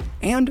 redemption,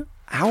 and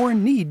our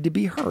need to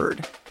be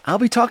heard. I'll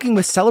be talking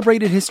with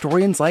celebrated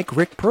historians like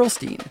Rick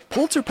Perlstein,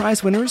 Pulitzer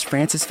Prize winners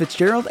Francis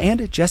Fitzgerald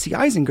and Jesse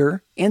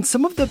Eisinger, and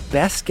some of the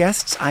best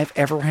guests I've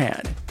ever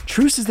had.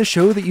 Truce is the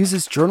show that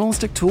uses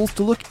journalistic tools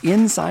to look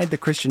inside the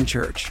Christian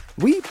church.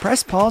 We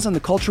press pause on the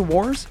culture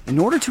wars in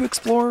order to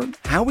explore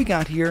how we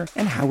got here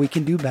and how we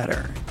can do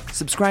better.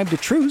 Subscribe to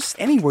Truce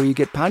anywhere you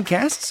get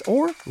podcasts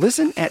or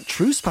listen at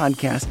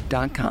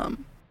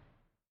trucepodcast.com.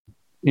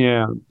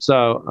 Yeah.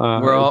 So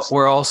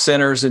we're all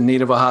sinners in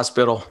need of a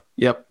hospital.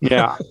 Yep.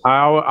 Yeah.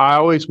 I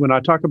always, when I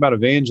talk about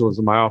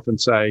evangelism, I often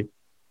say,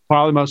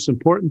 probably the most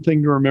important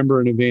thing to remember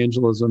in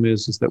evangelism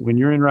is that when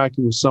you're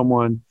interacting with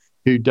someone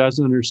who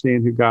doesn't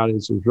understand who God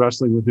is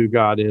wrestling with who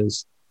God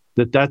is,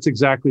 that's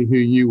exactly who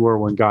you were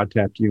when God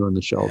tapped you on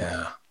the shoulder.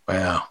 Yeah.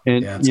 Wow.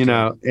 And,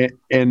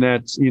 and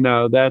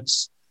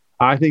that's,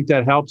 I think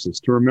that helps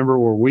us to remember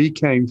where we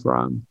came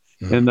from.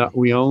 And that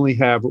we only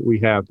have what we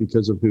have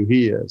because of who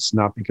he is,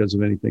 not because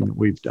of anything that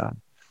we've done.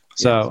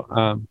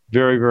 So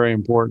very, very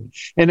important.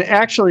 And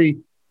actually,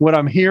 what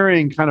I'm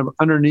hearing kind of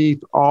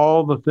underneath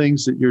all the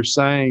things that you're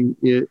saying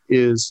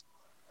is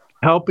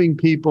helping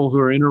people who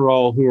are in a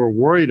role who are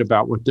worried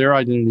about what their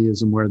identity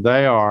is and where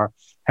they are,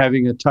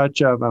 having a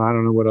touch of, and I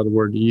don't know what other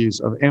word to use,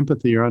 of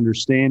empathy or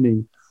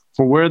understanding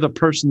for where the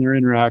person they're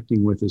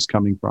interacting with is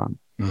coming from,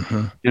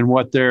 and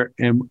what they're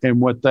and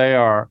what they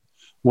are,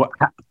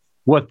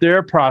 what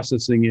their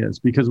processing is,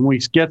 because when we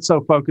get so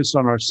focused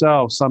on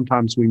ourselves,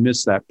 sometimes we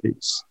miss that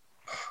piece.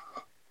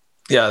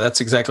 Yeah,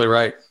 that's exactly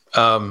right.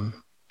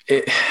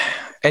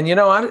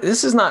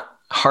 This is not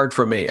hard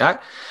for me.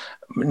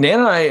 Nan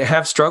and I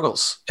have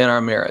struggles in our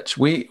marriage.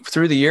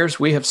 Through the years,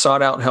 we have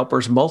sought out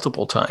helpers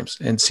multiple times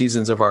in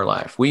seasons of our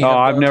life.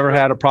 I've never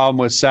had a problem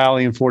with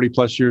Sally in 40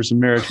 plus years of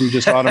marriage. We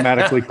just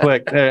automatically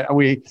click.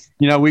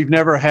 We've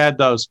never had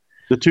those.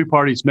 The two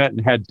parties met and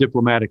had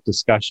diplomatic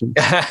discussions.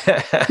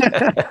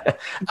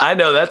 I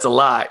know that's a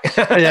lie.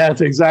 Yeah,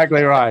 that's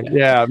exactly right.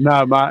 Yeah,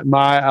 no,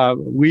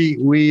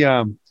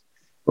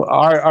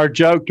 our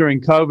joke during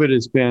COVID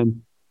has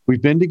been,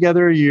 we've been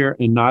together a year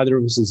and neither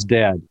of us is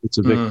dead. It's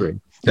a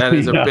victory. That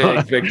is a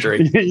big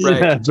victory. Right? Yeah,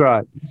 that's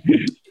right.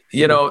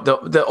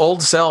 The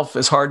old self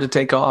is hard to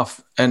take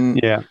off,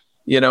 and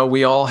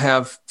we all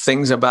have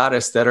things about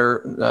us that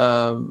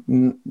are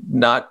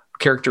not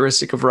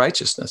characteristic of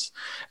righteousness.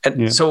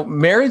 And so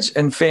marriage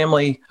and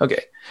family,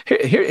 okay,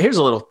 here's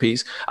a little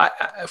piece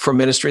for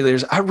ministry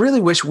leaders. I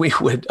really wish we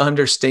would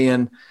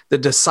understand the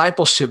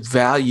discipleship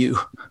value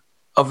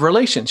of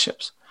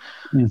relationships.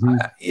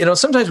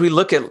 Sometimes we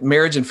look at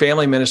marriage and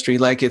family ministry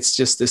like it's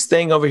just this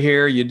thing over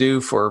here you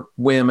do for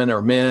women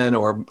or men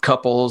or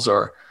couples,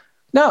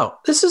 no,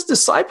 this is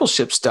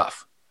discipleship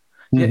stuff.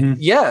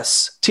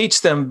 Yes,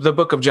 teach them the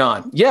book of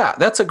John. Yeah,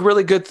 that's a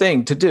really good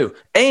thing to do.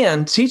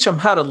 And teach them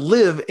how to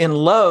live in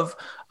love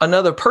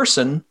another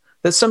person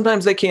that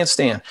sometimes they can't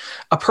stand.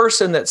 A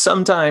person that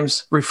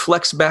sometimes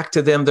reflects back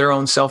to them their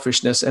own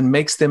selfishness and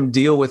makes them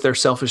deal with their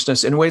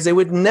selfishness in ways they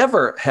would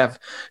never have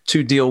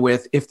to deal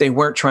with if they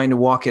weren't trying to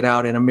walk it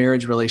out in a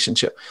marriage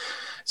relationship.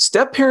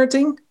 Step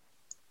parenting,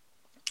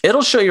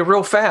 it'll show you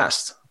real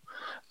fast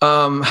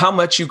how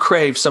much you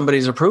crave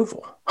somebody's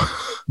approval.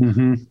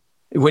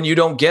 When you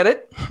don't get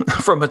it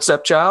from a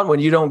stepchild, when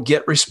you don't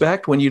get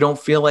respect, when you don't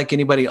feel like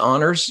anybody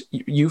honors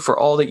you for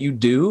all that you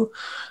do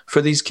for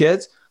these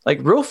kids, like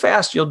real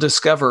fast, you'll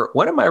discover,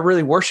 what am I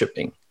really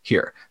worshiping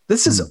here?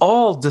 This is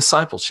all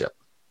discipleship.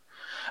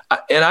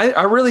 And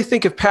I really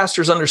think if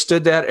pastors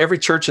understood that, every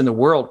church in the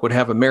world would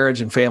have a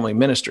marriage and family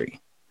ministry.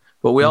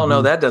 But we all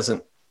know that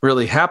doesn't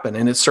really happen,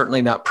 and it's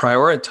certainly not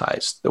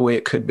prioritized the way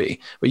it could be.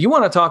 But you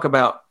want to talk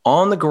about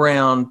on the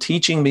ground,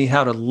 teaching me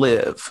how to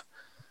live.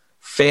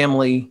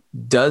 Family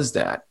does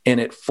that, and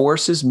it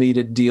forces me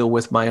to deal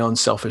with my own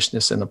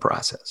selfishness in the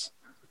process.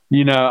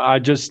 I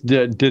just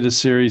did a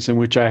series in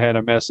which I had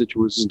a message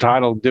was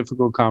entitled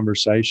Difficult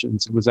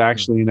Conversations. It was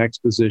actually an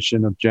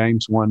exposition of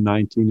James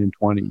 1:19 and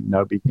 20.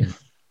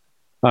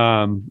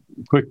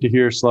 Quick to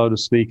hear, slow to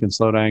speak, and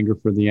slow to anger,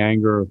 for the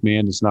anger of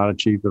man does not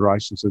achieve the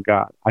righteousness of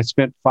God. I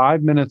spent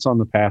 5 minutes on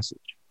the passage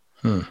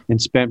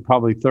and spent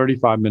probably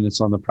 35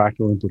 minutes on the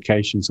practical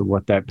implications of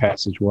what that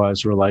passage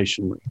was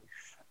relationally.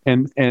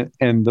 And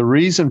the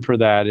reason for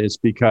that is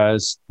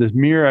because the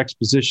mere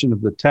exposition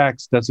of the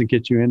text doesn't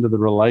get you into the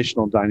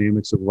relational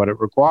dynamics of what it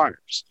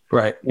requires.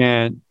 Right.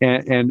 And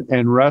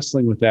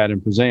wrestling with that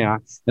and presenting.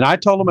 And I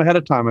told them ahead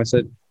of time, I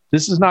said,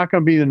 this is not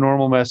going to be the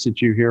normal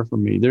message you hear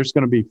from me. There's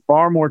going to be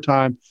far more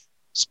time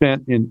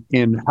spent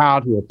in how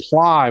to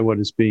apply what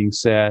is being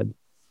said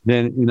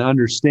than in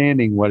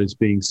understanding what is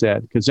being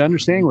said. Because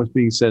understanding what's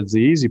being said is the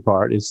easy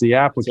part. It's the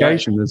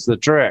application that's the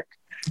trick.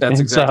 That's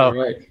exactly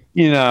right.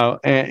 You know,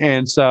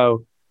 and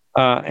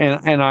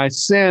I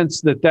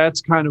sense that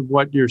that's kind of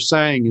what you're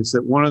saying, is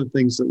that one of the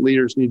things that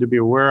leaders need to be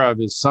aware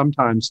of is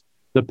sometimes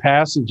the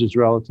passage is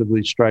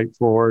relatively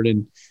straightforward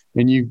and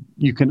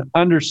you can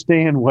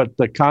understand what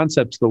the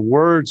concepts, the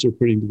words are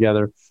putting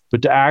together,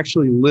 but to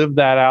actually live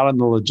that out in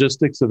the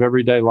logistics of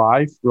everyday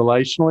life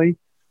relationally,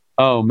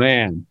 oh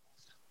man.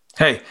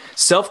 Hey,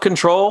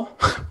 self-control,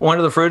 one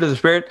of the fruit of the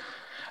Spirit,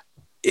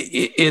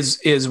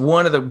 is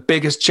one of the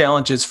biggest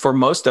challenges for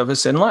most of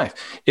us in life.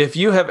 If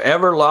you have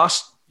ever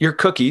lost your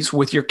cookies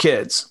with your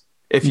kids,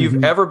 if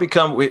you've ever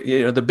become,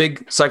 the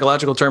big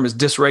psychological term is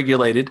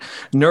dysregulated,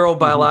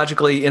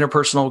 neurobiologically,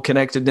 interpersonal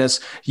connectedness,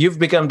 you've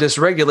become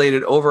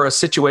dysregulated over a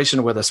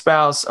situation with a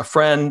spouse, a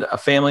friend, a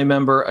family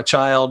member, a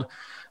child.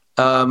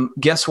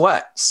 Guess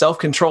what?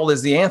 Self-control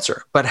is the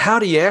answer. But how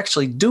do you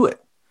actually do it?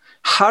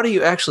 How do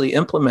you actually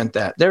implement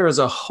that? There is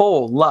a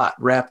whole lot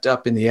wrapped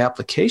up in the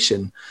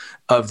application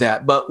of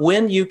that. But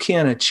when you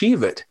can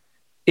achieve it,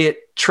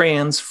 it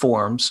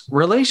transforms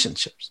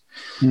relationships.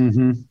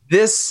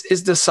 This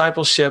is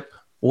discipleship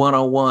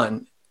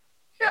 101.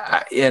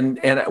 And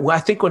I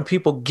think when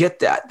people get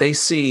that, they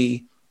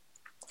see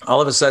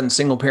all of a sudden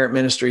single parent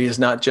ministry is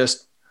not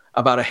just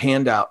about a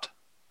handout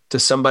to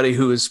somebody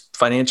who is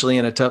financially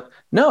in a tough.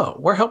 No,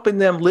 we're helping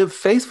them live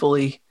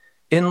faithfully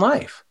in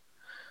life.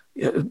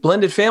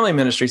 Blended family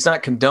ministry, it's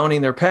not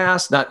condoning their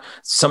past, not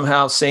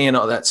somehow saying,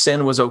 oh, that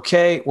sin was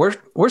okay.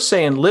 We're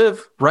saying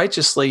live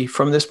righteously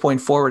from this point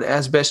forward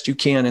as best you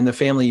can in the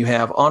family you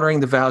have, honoring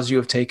the vows you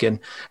have taken.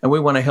 And we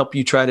want to help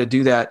you try to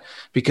do that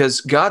because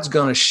God's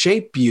going to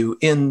shape you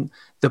in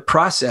the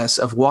process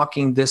of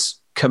walking this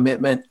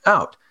commitment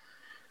out.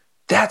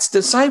 That's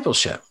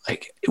discipleship.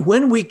 Like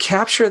when we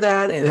capture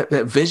that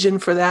vision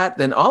for that,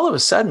 then all of a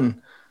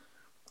sudden,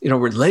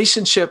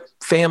 relationship,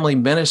 family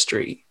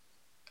ministry,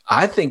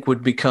 I think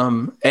would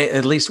become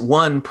at least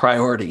one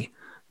priority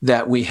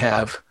that we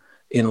have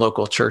in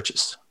local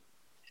churches.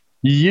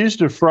 You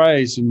used a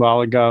phrase a while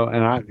ago,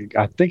 and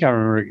I think I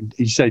remember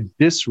you said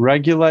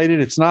dysregulated.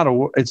 It's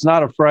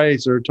not a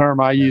phrase or a term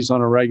I use on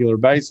a regular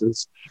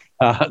basis.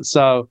 And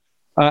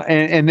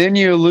then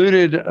you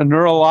alluded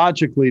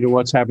neurologically to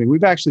what's happening.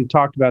 We've actually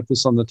talked about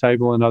this on the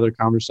table in other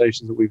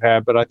conversations that we've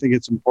had, but I think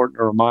it's important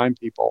to remind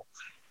people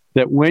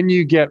that when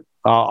you get,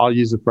 I'll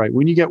use the phrase,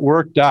 when you get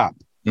worked up,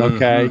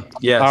 okay.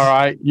 Yes. All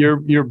right.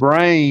 Your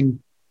brain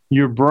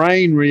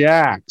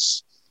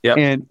reacts. Yep.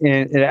 And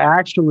it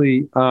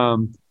actually,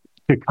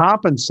 to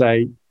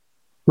compensate,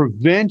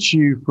 prevents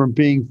you from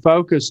being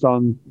focused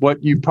on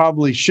what you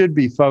probably should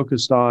be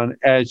focused on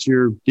as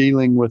you're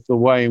dealing with the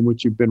way in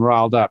which you've been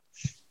riled up.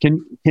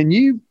 Can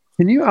you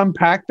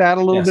unpack that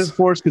a little bit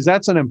for us? Because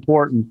that's an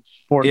important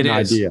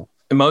idea.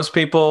 And most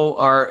people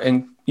are,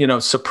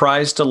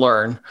 surprised to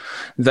learn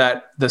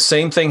that the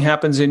same thing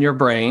happens in your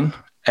brain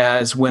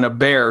as when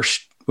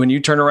when you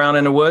turn around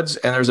in the woods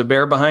and there's a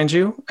bear behind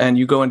you and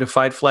you go into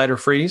fight, flight, or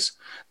freeze,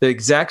 the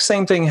exact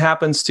same thing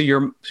happens to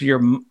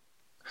your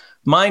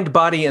mind,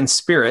 body, and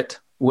spirit.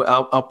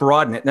 I'll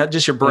broaden it, not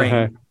just your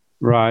brain.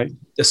 Right.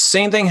 The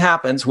same thing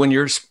happens when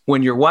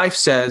your wife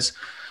says,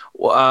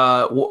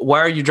 why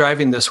are you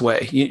driving this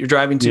way? You're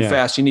driving too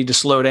fast. You need to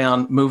slow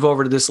down, move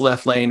over to this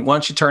left lane. Why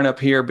don't you turn up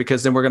here?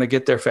 Because then we're going to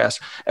get there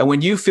fast. And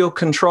when you feel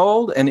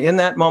controlled and in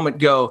that moment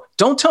go,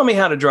 don't tell me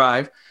how to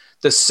drive.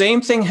 The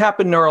same thing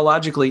happened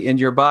neurologically in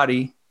your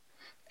body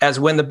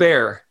as when the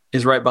bear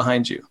is right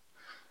behind you.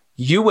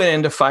 You went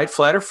into fight,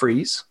 flight, or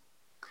freeze.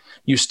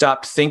 You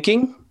stopped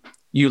thinking.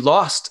 You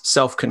lost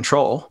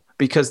self-control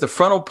because the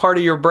frontal part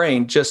of your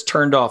brain just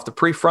turned off. The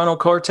prefrontal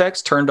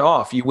cortex turned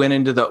off. You went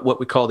into what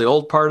we call the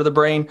old part of the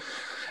brain,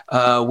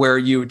 where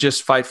you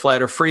just fight,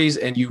 flight, or freeze,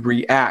 and you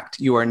react.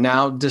 You are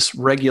now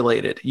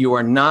dysregulated. You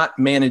are not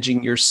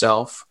managing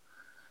yourself.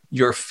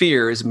 Your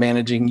fear is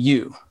managing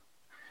you.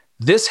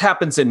 This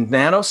happens in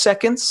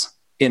nanoseconds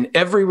in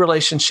every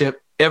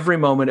relationship, every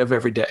moment of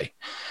every day.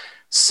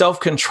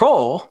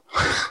 Self-control,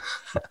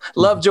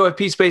 love, joy,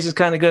 peace, patience,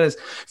 kind of goodness,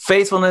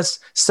 faithfulness,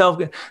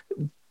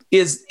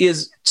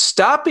 is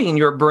stopping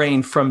your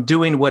brain from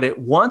doing what it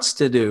wants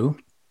to do,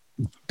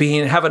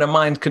 having a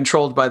mind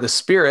controlled by the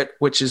Spirit,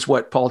 which is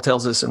what Paul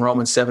tells us in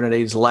Romans 7 and 8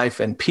 is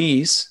life and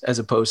peace as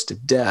opposed to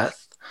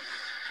death.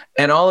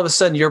 And all of a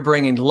sudden you're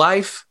bringing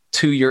life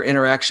to your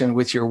interaction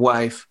with your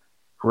wife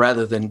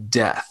rather than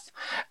death.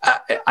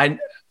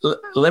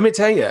 Let me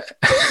tell you,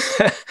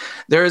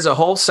 there is a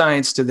whole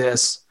science to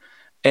this,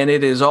 and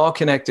it is all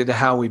connected to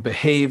how we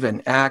behave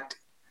and act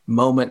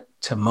moment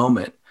to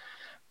moment.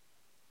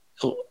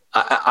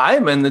 I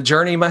am in the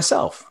journey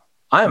myself.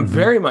 I am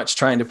very much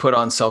trying to put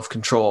on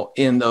self-control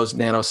in those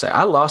nanoseconds.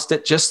 I lost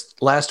it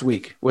just last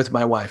week with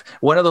my wife.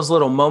 One of those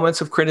little moments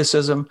of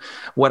criticism,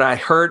 what I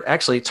heard,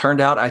 actually it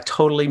turned out I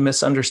totally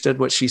misunderstood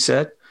what she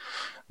said.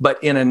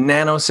 But in a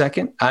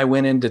nanosecond, I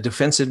went into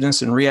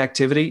defensiveness and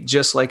reactivity,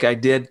 just like I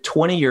did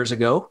 20 years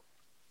ago.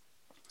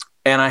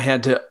 And I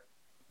had to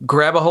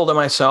grab a hold of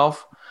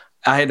myself.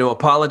 I had to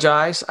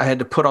apologize. I had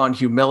to put on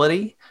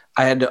humility.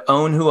 I had to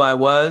own who I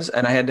was,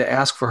 and I had to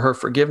ask for her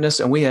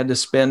forgiveness. And we had to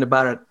spend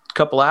about a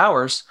couple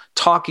hours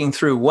talking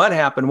through what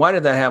happened. Why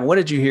did that happen? What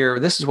did you hear?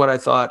 This is what I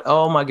thought.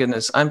 Oh my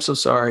goodness. I'm so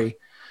sorry.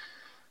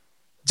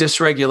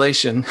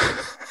 Dysregulation.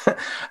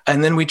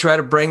 And then we try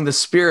to bring the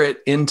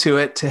Spirit into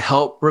it to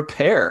help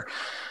repair.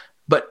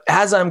 But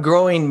as I'm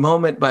growing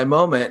moment by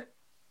moment,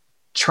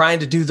 trying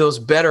to do those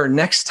better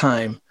next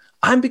time,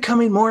 I'm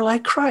becoming more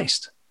like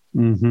Christ.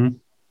 Mm-hmm.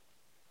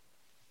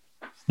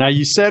 Now,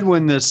 you said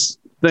when this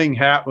thing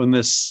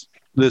happens,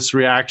 this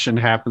reaction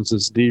happens,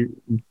 this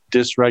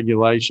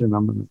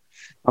dysregulation.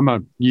 I'm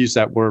gonna use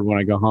that word when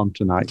I go home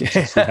tonight. To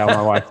see how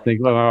my wife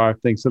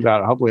thinks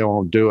about it. Hopefully, I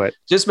won't do it.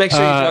 Just make sure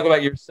you talk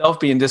about yourself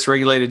being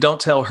dysregulated. Don't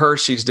tell her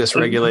she's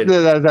dysregulated.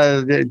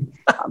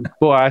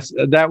 Boy,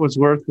 that's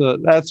worth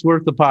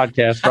the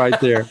podcast right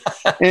there.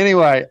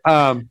 Anyway,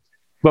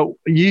 but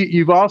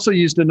you've also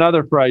used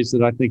another phrase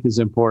that I think is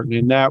important,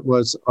 and that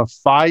was a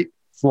fight,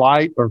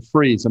 flight, or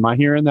freeze. Am I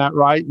hearing that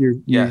right?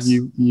 Yes.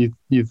 You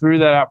threw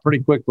that out pretty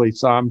quickly.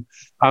 So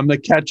I'm the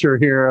catcher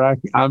here. I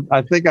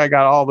think I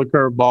got all the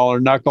curveball or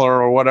knuckler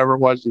or whatever it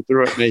was you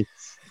threw at me.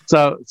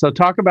 So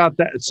talk about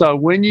that. So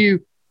when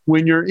you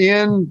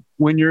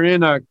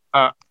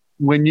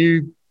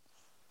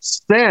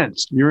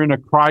sense you're in a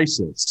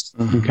crisis,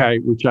 okay,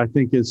 which I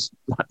think is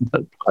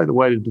by the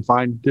way to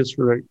define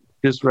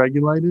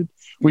dysregulated.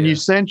 When you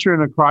sense you're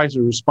in a crisis,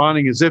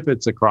 responding as if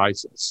it's a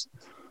crisis.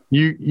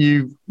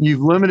 You've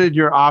limited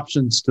your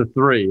options to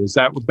 3. Is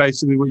that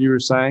basically what you were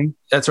saying?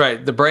 That's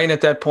right. The brain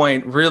at that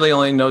point really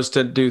only knows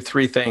to do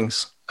 3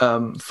 things.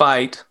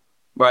 Fight,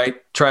 right?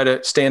 Try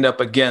to stand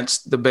up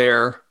against the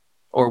bear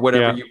or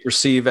whatever you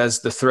perceive as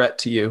the threat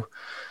to you.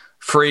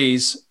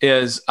 Freeze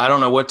is, I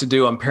don't know what to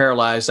do. I'm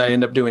paralyzed. I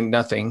end up doing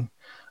nothing.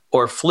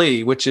 Or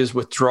flee, which is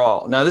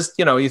withdrawal. Now this,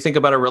 you think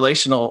about a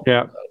relational,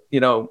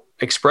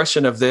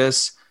 expression of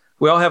this.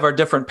 We all have our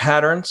different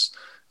patterns.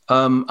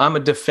 I'm a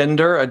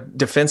defender.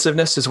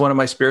 Defensiveness is one of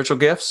my spiritual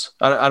gifts.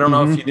 I don't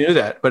know if you knew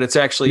that, but it's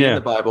actually in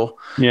the Bible.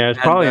 Yeah, it's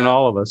probably in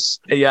all of us.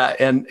 Yeah,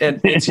 and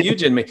it's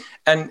huge in me.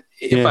 And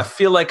if I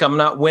feel like I'm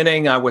not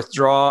winning, I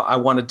withdraw. I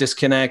want to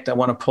disconnect. I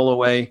want to pull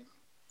away.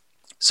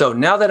 So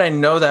now that I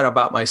know that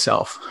about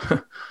myself,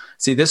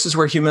 see, this is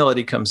where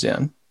humility comes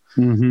in.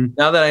 Mm-hmm.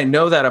 Now that I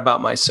know that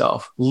about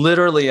myself,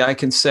 literally I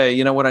can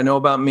say, what I know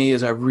about me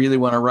is I really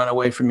want to run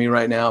away from you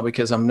right now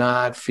because I'm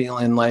not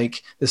feeling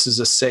like this is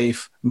a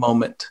safe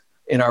moment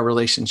in our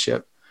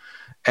relationship.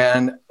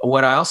 And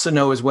what I also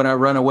know is when I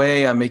run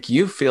away, I make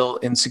you feel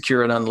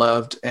insecure and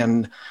unloved,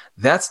 and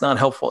that's not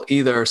helpful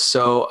either.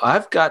 So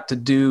I've got to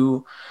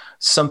do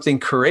something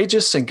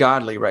courageous and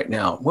godly right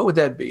now. What would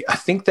that be? I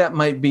think that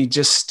might be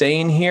just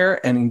staying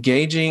here and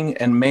engaging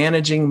and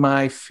managing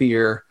my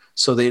fear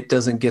so that it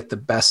doesn't get the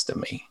best of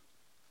me.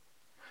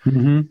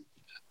 Mm-hmm.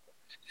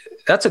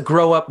 That's a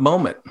grow up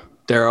moment,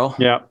 Daryl.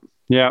 Yeah.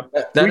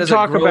 That is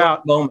a grow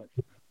up moment.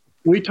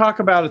 We talk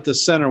about at the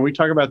center, we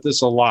talk about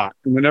this a lot.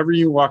 And whenever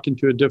you walk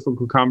into a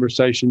difficult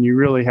conversation,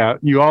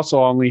 you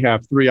also only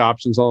have 3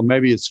 options, although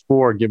maybe it's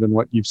 4 given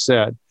what you've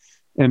said.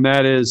 And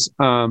that is,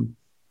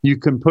 you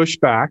can push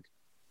back,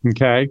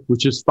 okay,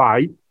 which is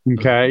fight,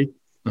 okay.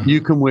 Mm-hmm.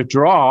 You can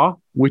withdraw,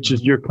 which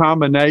is your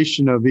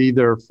combination of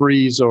either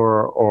freeze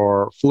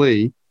or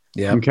flee,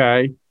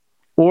 okay,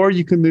 or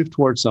you can move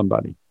towards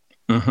somebody.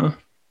 Mm-hmm.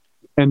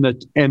 And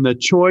the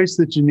choice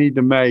that you need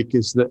to make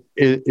is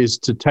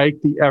to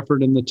take the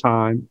effort and the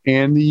time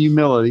and the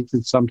humility,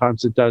 because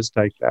sometimes it does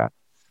take that,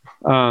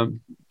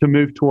 to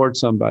move towards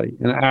somebody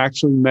and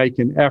actually make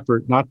an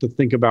effort not to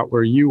think about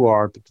where you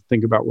are, but to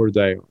think about where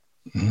they are.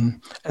 Mm-hmm.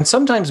 And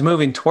sometimes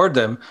moving toward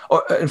them,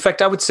 or in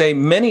fact, I would say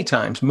many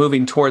times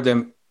moving toward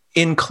them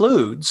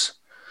includes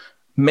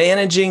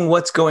managing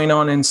what's going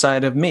on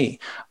inside of me.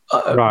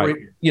 Right.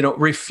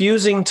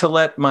 Refusing to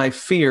let my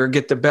fear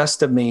get the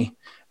best of me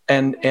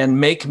and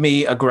make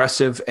me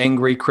aggressive,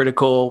 angry,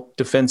 critical,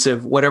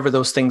 defensive, whatever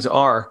those things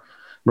are.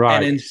 Right.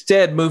 And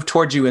instead move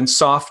towards you in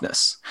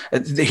softness.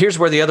 Here's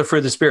where the other fruit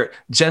of the Spirit,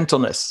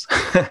 gentleness,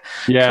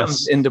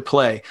 comes into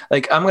play.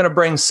 Like, I'm going to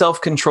bring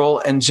self-control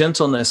and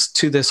gentleness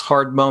to this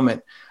hard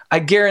moment. I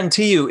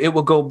guarantee you it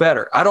will go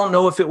better. I don't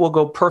know if it will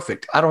go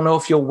perfect. I don't know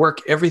if you'll work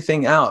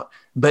everything out,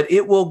 but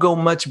it will go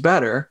much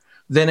better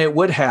than it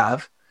would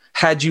have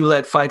had you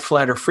let fight,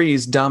 flight, or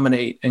freeze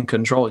dominate and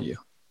control you.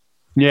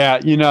 Yeah.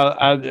 I've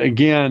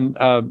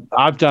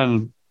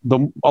done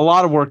a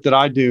lot of work that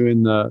I do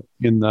in the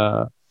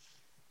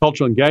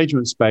cultural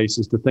engagement space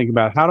is to think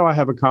about, how do I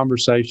have a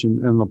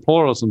conversation in the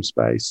pluralism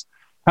space?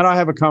 How do I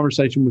have a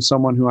conversation with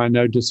someone who I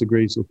know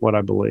disagrees with what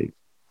I believe?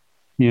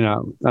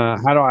 How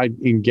do I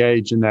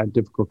engage in that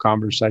difficult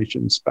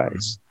conversation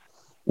space?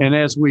 And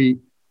as we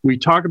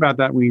talk about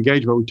that, we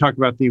engage, but we talk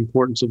about the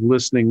importance of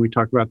listening. We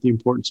talk about the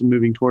importance of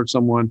moving towards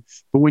someone.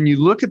 But when you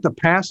look at the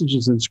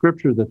passages in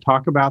Scripture that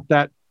talk about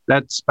that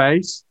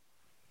space,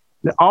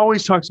 it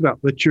always talks about,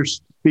 let your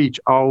speech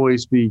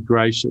always be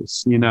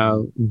gracious.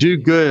 Do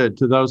good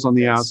to those on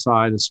the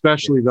outside,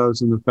 especially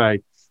those in the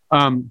faith.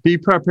 Be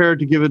prepared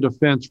to give a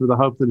defense for the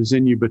hope that is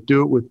in you, but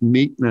do it with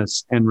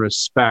meekness and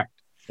respect.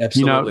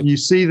 Absolutely. You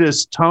see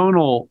this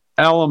tonal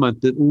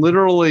element that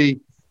literally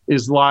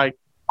is like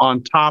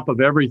on top of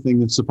everything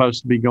that's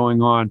supposed to be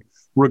going on,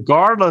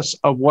 regardless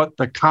of what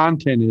the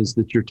content is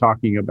that you're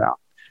talking about.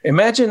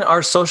 Imagine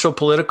our social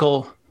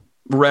political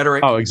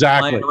rhetoric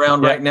flying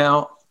around right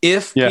now.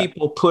 If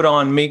people put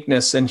on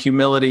meekness and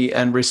humility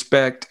and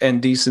respect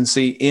and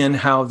decency in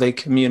how they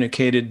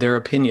communicated their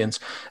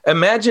opinions,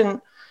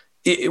 imagine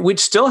we'd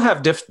still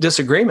have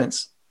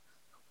disagreements,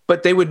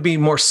 but they would be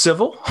more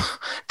civil.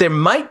 There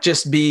might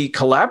just be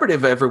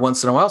collaborative every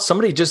once in a while.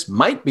 Somebody just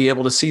might be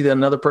able to see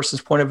another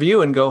person's point of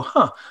view and go,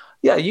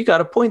 yeah, you got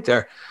a point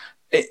there.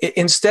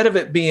 Instead of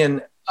it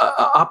being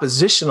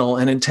oppositional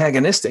and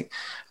antagonistic.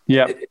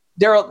 Yeah.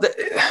 Daryl,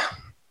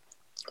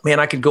 man,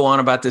 I could go on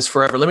about this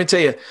forever. Let me tell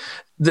you,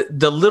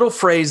 the little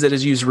phrase that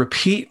is used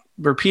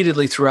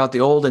repeatedly throughout the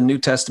Old and New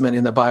Testament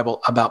in the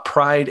Bible about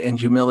pride and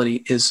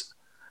humility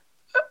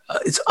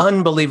it's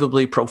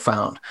unbelievably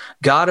profound.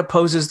 God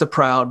opposes the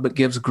proud, but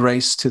gives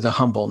grace to the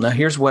humble. Now,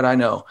 here's what I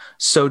know.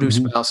 So do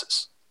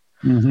spouses.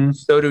 Mm-hmm.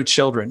 So do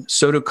children.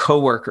 So do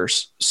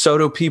coworkers. So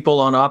do people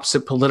on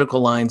opposite political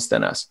lines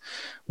than us.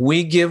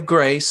 We give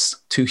grace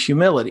to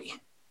humility.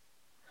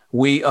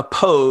 We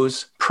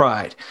oppose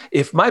pride.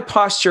 If my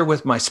posture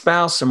with my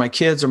spouse or my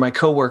kids or my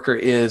coworker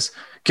is,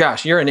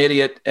 gosh, you're an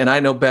idiot and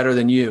I know better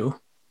than you,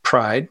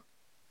 pride,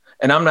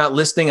 and I'm not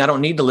listening, I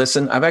don't need to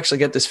listen, I've actually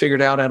got this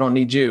figured out, I don't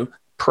need you,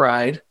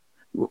 pride.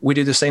 We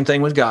do the same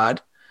thing with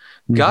God.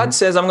 Mm-hmm. God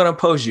says, I'm going to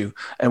oppose you.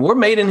 And we're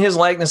made in his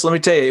likeness. Let me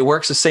tell you, it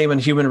works the same in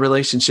human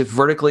relationships.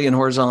 Vertically and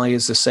horizontally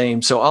is the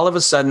same. So all of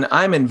a sudden,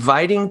 I'm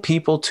inviting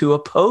people to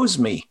oppose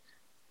me.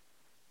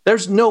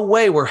 There's no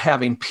way we're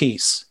having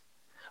peace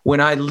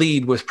when I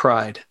lead with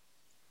pride.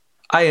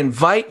 I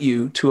invite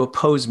you to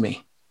oppose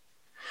me.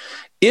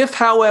 If,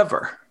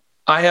 however,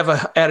 I have an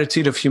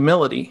attitude of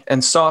humility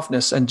and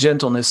softness and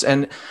gentleness,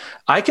 and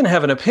I can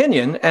have an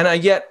opinion,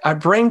 and yet I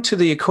bring to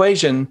the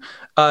equation,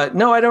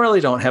 no, I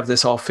don't have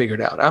this all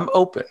figured out. I'm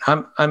open.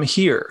 I'm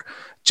here,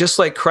 just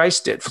like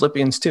Christ did,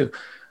 Philippians 2.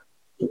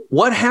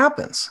 What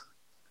happens?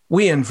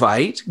 We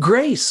invite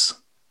grace.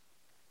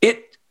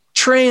 It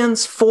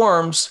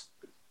transforms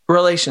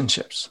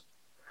relationships.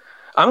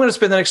 I'm going to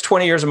spend the next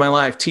 20 years of my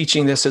life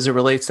teaching this as it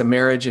relates to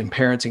marriage and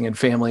parenting and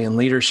family and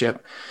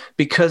leadership,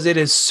 because it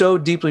is so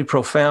deeply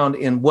profound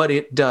in what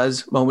it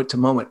does moment to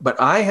moment. But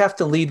I have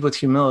to lead with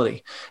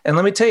humility. And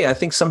let me tell you, I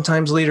think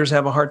sometimes leaders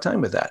have a hard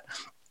time with that.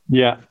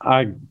 Yeah,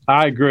 I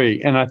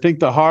agree. And I think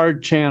the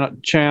hard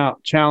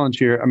challenge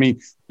here, I mean,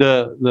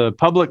 the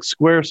public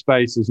square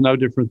space is no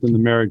different than the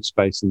marriage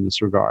space in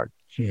this regard.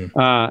 Sure.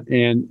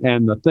 And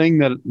the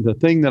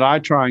thing that I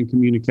try and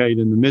communicate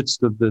in the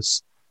midst of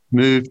this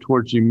move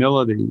towards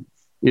humility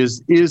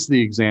is the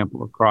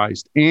example of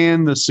Christ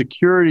and the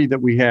security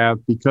that we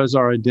have because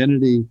our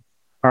identity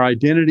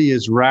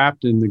is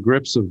wrapped in the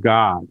grips of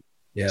God.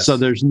 Yes. So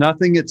there's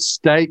nothing at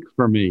stake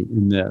for me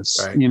in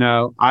this.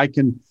 Right.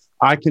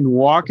 I can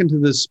walk into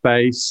this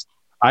space.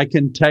 I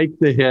can take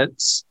the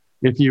hits,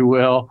 if you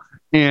will,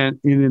 and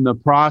in the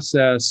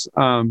process,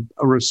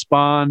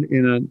 respond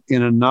in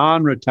a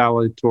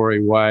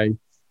non-retaliatory way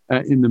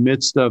in the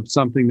midst of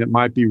something that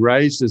might be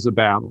raised as a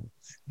battle.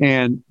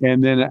 And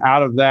then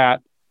out of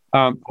that,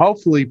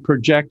 hopefully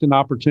project an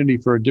opportunity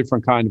for a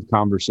different kind of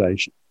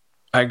conversation.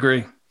 I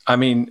agree. I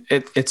mean,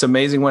 it's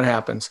amazing what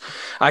happens.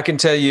 I can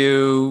tell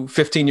you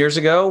 15 years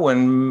ago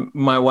when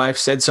my wife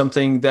said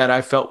something that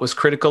I felt was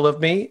critical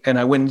of me and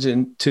I went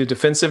into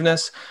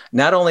defensiveness,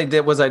 not only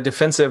was I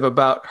defensive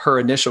about her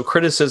initial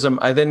criticism,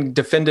 I then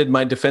defended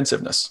my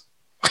defensiveness.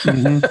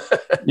 Mm-hmm.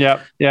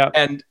 Yeah.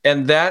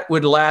 And that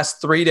would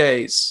last 3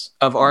 days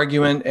of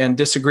argument and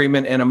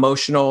disagreement and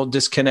emotional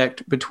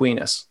disconnect between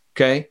us.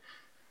 Okay.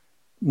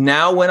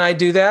 Now, when I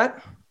do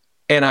that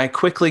and I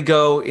quickly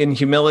go in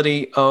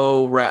humility,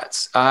 oh,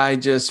 rats, I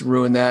just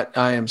ruined that.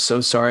 I am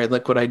so sorry.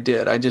 Look what I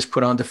did. I just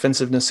put on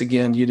defensiveness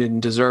again. You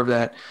didn't deserve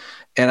that.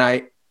 And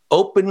I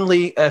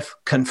openly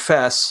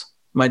confess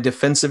my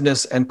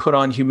defensiveness and put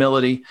on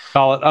humility.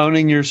 Call it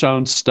owning your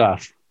own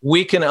stuff.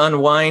 We can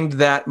unwind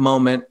that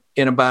moment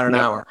in about an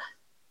hour.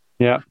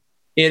 Yeah.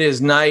 It is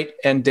night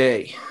and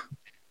day.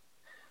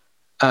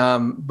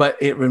 But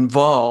it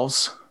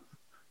involves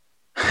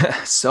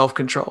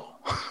self-control.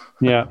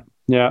 Yeah.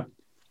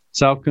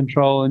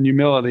 Self-control and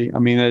humility. I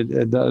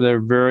mean, they're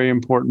very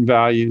important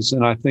values.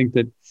 And I think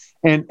that,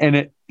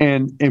 and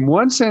in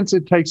one sense,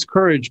 it takes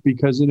courage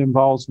because it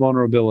involves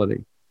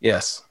vulnerability.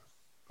 Yes.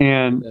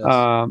 And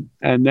Yes.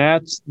 and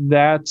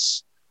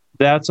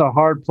that's a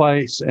hard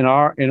place in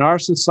our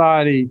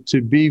society.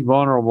 To be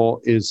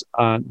vulnerable is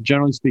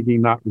generally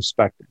speaking not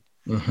respected.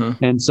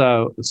 Mm-hmm. And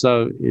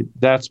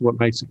that's what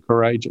makes it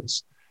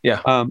courageous.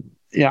 Yeah.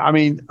 Yeah, I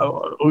mean,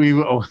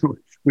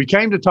 we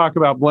came to talk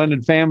about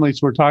blended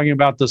families. We're talking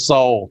about the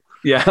soul.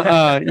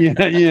 Yeah.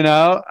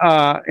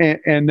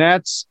 And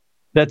that's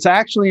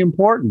actually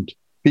important,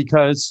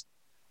 because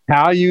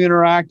how you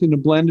interact in a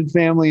blended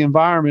family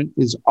environment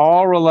is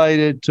all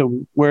related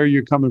to where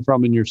you're coming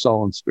from in your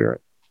soul and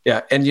spirit.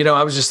 Yeah. And,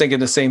 I was just thinking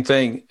the same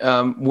thing.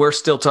 We're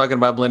still talking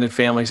about blended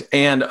families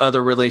and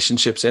other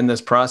relationships in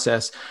this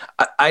process.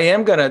 I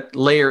am going to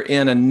layer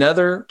in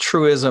another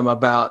truism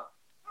about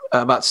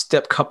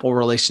step couple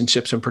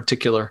relationships in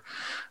particular.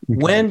 Okay.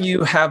 When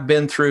you have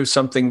been through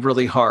something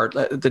really hard,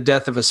 the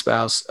death of a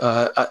spouse,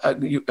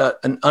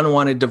 an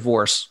unwanted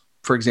divorce,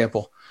 for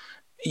example,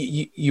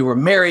 you were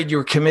married, you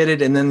were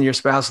committed, and then your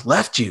spouse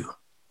left you,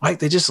 right?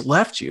 They just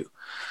left you.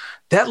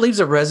 That leaves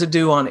a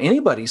residue on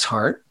anybody's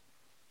heart.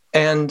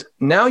 And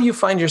now you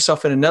find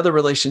yourself in another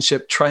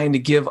relationship trying to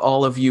give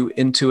all of you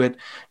into it.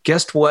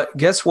 Guess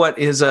what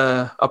is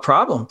a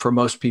problem for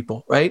most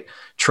people, right?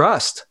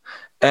 Trust.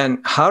 And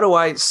how do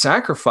I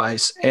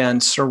sacrifice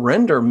and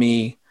surrender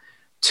me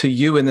to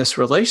you in this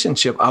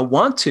relationship? I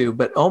want to,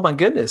 but oh my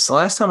goodness, the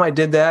last time I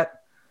did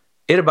that,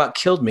 it about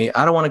killed me.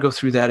 I don't want to go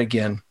through that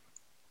again.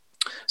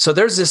 So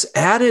there's this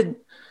added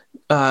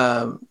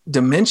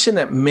dimension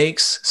that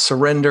makes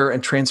surrender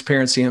and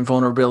transparency and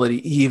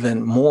vulnerability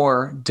even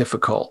more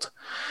difficult.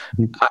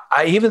 Mm-hmm.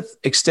 I even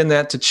extend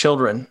that to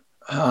children.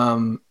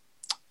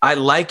 I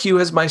like you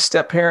as my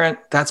step parent.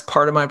 That's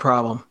part of my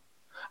problem.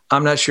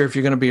 I'm not sure if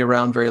you're going to be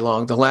around very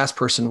long. The last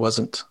person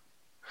wasn't.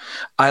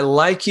 I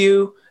like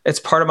you. It's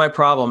part of my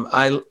problem.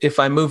 If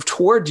I move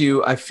toward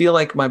you, I feel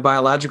like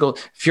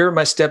if you're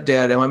my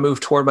stepdad and I move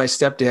toward my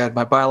stepdad,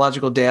 my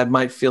biological dad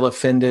might feel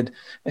offended,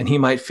 and he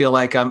might feel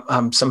like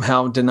I'm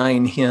somehow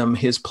denying him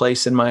his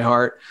place in my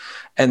heart.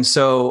 And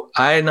so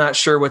I'm not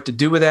sure what to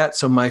do with that.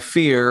 So my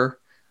fear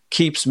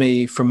keeps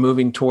me from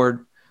moving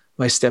toward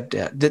my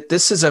stepdad.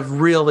 This is a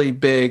really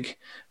big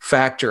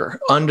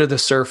factor under the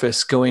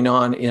surface going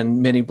on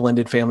in many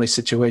blended family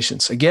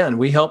situations. Again,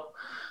 we help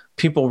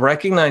people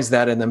recognize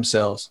that in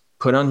themselves,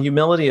 put on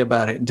humility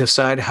about it, and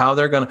decide how are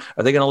they going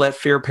to let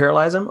fear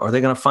paralyze them, or are they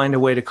going to find a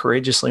way to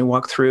courageously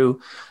walk through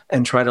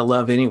and try to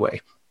love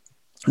anyway?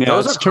 Yeah,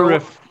 those are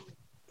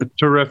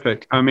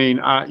terrific. I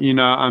mean,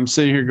 I'm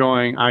sitting here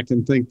going, I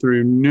can think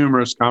through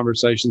numerous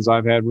conversations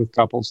I've had with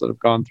couples that have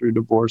gone through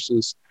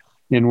divorces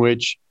in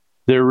which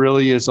there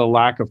really is a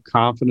lack of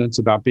confidence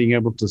about being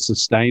able to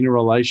sustain a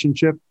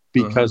relationship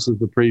because of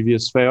the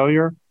previous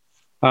failure.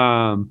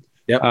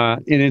 Yep.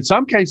 And in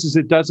some cases,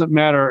 it doesn't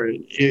matter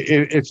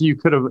if you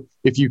could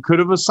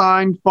have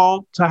assigned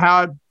fault to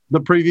how the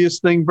previous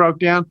thing broke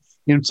down.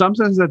 In some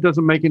sense, that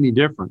doesn't make any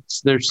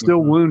difference. They're still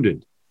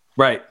wounded,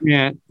 right?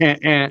 And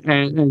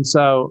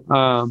so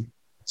that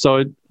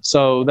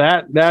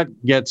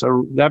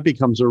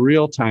becomes a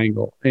real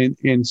tangle.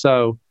 And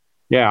so,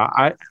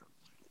 yeah,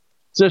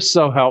 just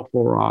so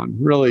helpful, Ron.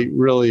 Really,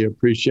 really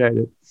appreciate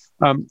it.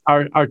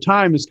 Our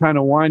time is kind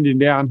of winding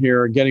down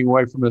here, getting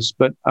away from us,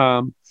 but.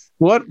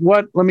 I'll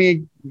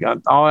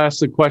ask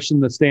the question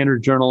the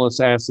standard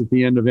journalist asks at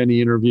the end of any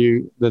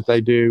interview that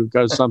they do. It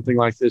goes something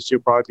like this.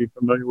 You'll probably be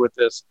familiar with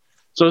this.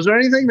 So is there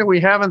anything that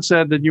we haven't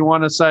said that you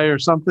want to say, or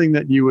something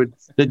that you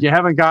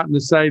haven't gotten to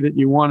say that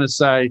you want to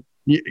say?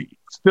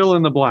 Fill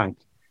in the blank.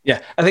 Yeah,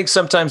 I think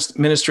sometimes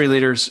ministry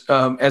leaders,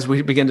 as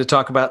we begin to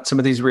talk about some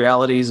of these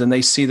realities and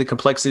they see the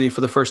complexity for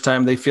the first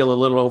time, they feel a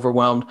little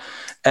overwhelmed.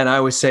 And I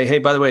always say, hey,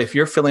 by the way, if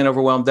you're feeling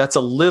overwhelmed, that's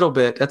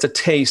a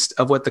taste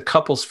of what the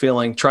couple's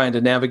feeling trying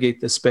to navigate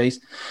this space.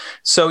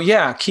 So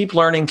yeah, keep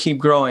learning, keep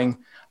growing.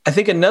 I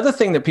think another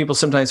thing that people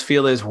sometimes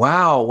feel is,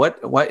 wow,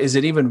 what is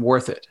it even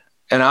worth it?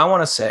 And I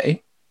want to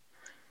say,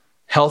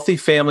 healthy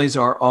families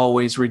are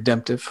always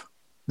redemptive.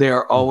 They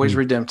are always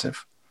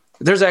redemptive.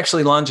 There's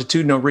actually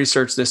longitudinal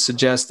research that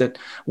suggests that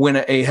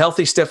when a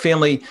healthy step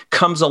family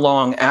comes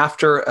along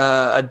after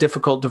a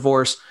difficult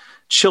divorce,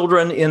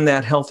 children in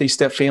that healthy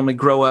step family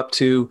grow up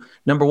to,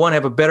 number one,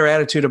 have a better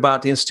attitude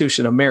about the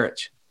institution of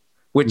marriage,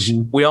 which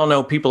we all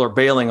know people are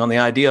bailing on the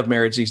idea of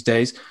marriage these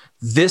days.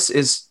 This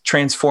is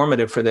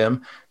transformative for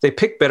them. They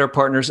pick better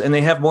partners, and they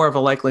have more of a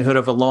likelihood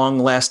of a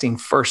long-lasting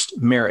first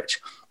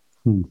marriage.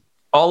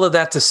 All of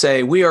that to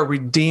say, we are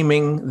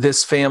redeeming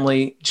this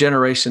family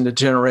generation to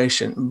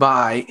generation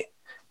by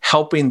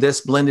helping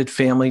this blended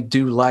family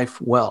do life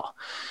well.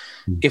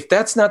 If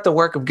that's not the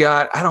work of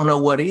God, I don't know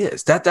what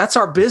is. That's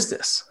our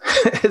business,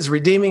 is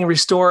redeeming,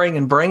 restoring,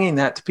 and bringing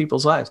that to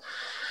people's lives.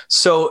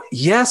 So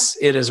yes,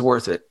 it is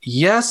worth it.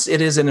 Yes,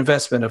 it is an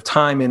investment of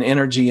time and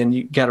energy, and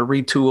you got to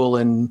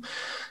retool.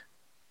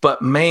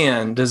 But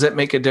man, does it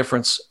make a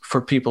difference for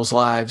people's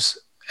lives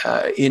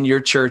in your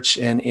church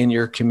and in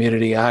your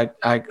community. I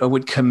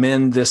would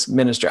commend this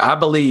ministry. I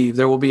believe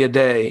there will be a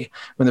day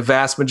when the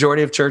vast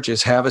majority of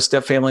churches have a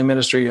step family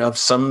ministry of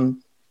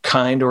some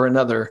kind or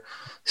another,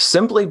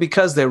 simply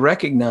because they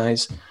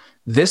recognize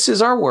this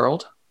is our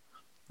world.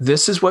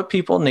 This is what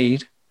people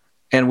need,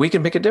 and we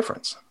can make a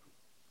difference.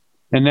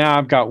 And now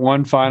I've got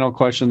one final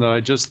question that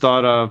I just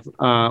thought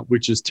of,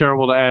 which is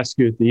terrible to ask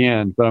you at the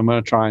end, but I'm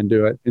going to try and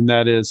do it. And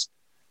that is,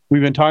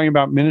 we've been talking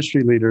about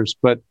ministry leaders,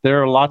 but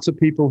there are lots of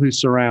people who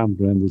surround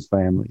blended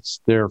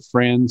families. They're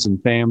friends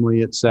and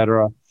family, et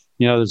cetera.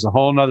 There's a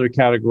whole nother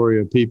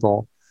category of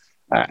people.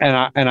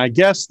 And I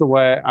guess the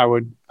way I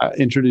would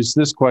introduce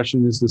this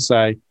question is to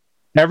say,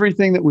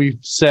 everything that we've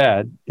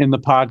said in the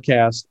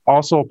podcast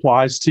also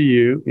applies to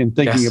you in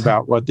thinking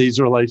about what these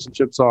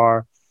relationships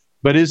are.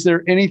 But is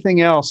there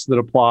anything else that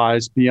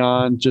applies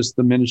beyond just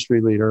the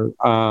ministry leader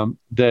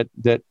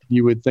that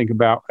you would think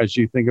about as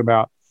you think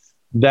about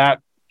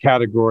that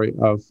category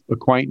of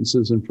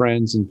acquaintances and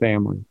friends and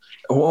family?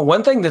 Well,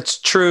 one thing that's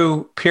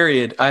true,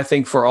 period, I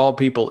think for all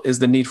people is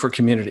the need for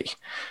community.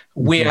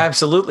 Mm-hmm. We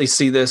absolutely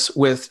see this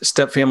with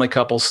step family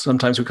couples.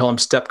 Sometimes we call them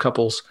step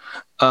couples.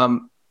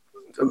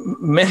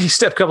 Many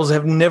step couples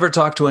have never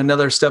talked to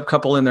another step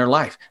couple in their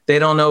life. They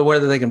don't know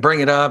whether they can bring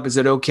it up. Is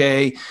it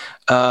okay?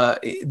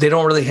 They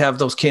don't really have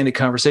those candid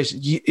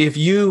conversations. If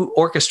you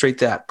orchestrate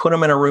that, put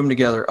them in a room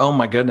together, oh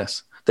my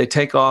goodness, they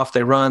take off,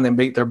 they run, they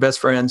meet their best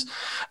friends,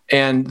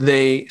 and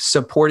they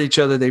support each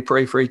other. They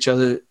pray for each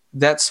other.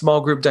 That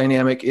small group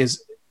dynamic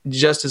is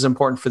just as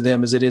important for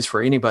them as it is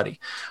for anybody.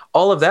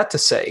 All of that to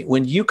say,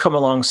 when you come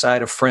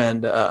alongside a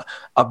friend, a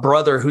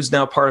brother who's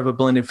now part of a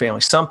blended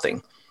family,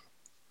 something,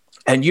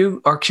 and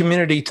you are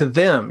community to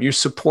them, you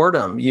support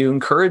them, you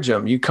encourage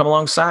them, you come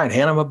alongside,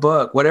 hand them a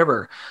book,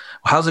 whatever.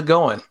 How's it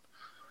going?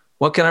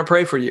 What can I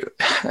pray for you?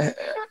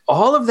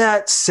 All of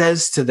that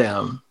says to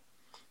them,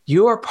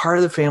 you are part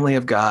of the family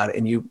of God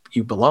and you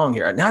belong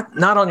here.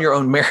 Not on your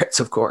own merits,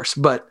 of course,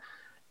 but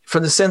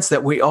from the sense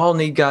that we all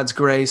need God's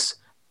grace.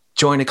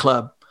 Join a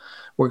club.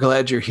 We're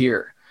glad you're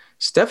here.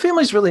 Step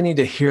families really need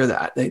to hear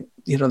that.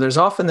 There's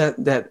often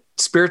that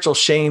spiritual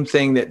shame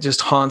thing that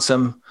just haunts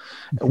them.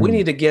 Mm-hmm. We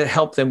need to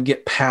help them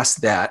get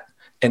past that.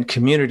 And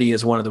community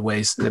is one of the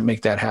ways that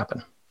make that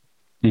happen.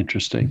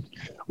 Interesting.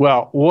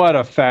 Well, what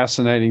a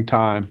fascinating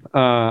time.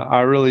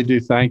 I really do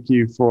thank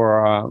you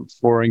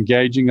for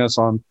engaging us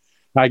on,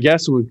 I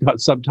guess we've got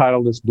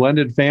subtitled as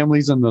Blended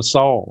Families in the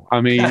Soul.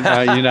 I mean,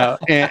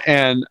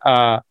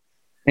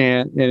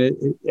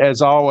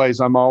 as always,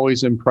 I'm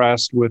always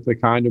impressed with the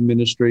kind of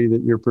ministry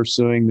that you're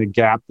pursuing, the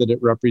gap that it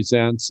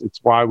represents. It's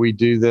why we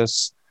do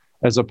this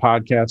as a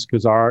podcast,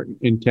 because our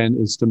intent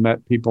is to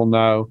let people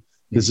know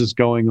this is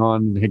going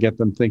on and to get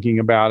them thinking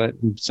about it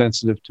and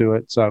sensitive to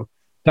it. So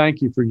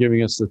thank you for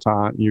giving us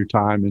your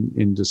time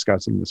in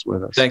discussing this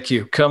with us. Thank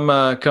you.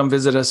 Come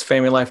visit us,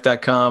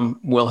 familylife.com.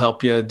 We'll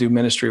help you do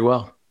ministry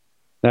well.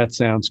 That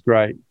sounds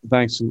great.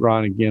 Thanks,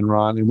 Ron, again,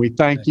 Ron. And we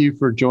thank you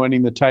for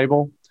joining the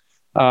table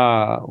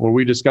where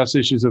we discuss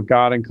issues of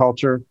God and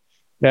culture.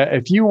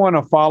 If you want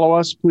to follow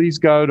us, please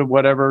go to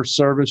whatever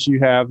service you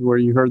have where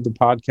you heard the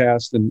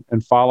podcast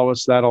and follow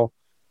us. That'll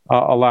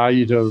allow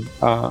you to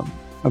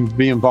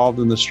be involved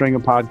in the string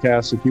of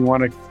podcasts. If you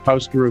want to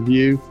post a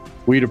review,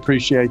 we'd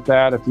appreciate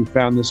that if you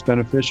found this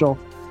beneficial.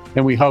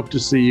 And we hope to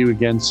see you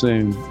again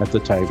soon at the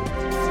table.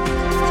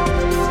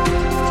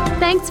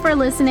 Thanks for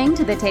listening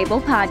to the Table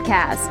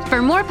Podcast.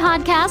 For more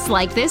podcasts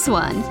like this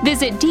one,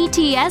 visit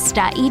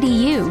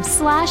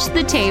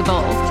dts.edu/the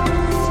table.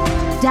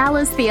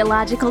 Dallas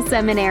Theological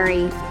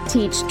Seminary.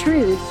 Teach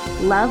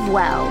truth, love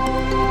well.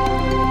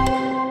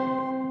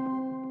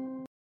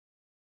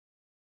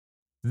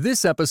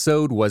 This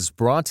episode was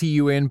brought to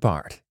you in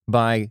part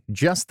by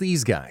Just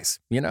These Guys.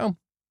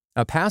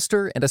 A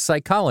pastor and a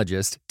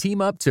psychologist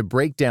team up to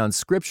break down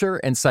scripture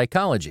and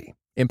psychology,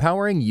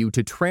 empowering you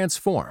to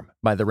transform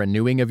by the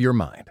renewing of your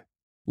mind.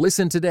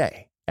 Listen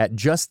today at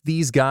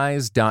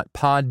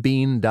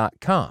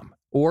justtheseguys.podbean.com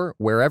or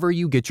wherever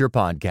you get your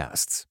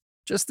podcasts.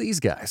 Just These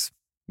Guys,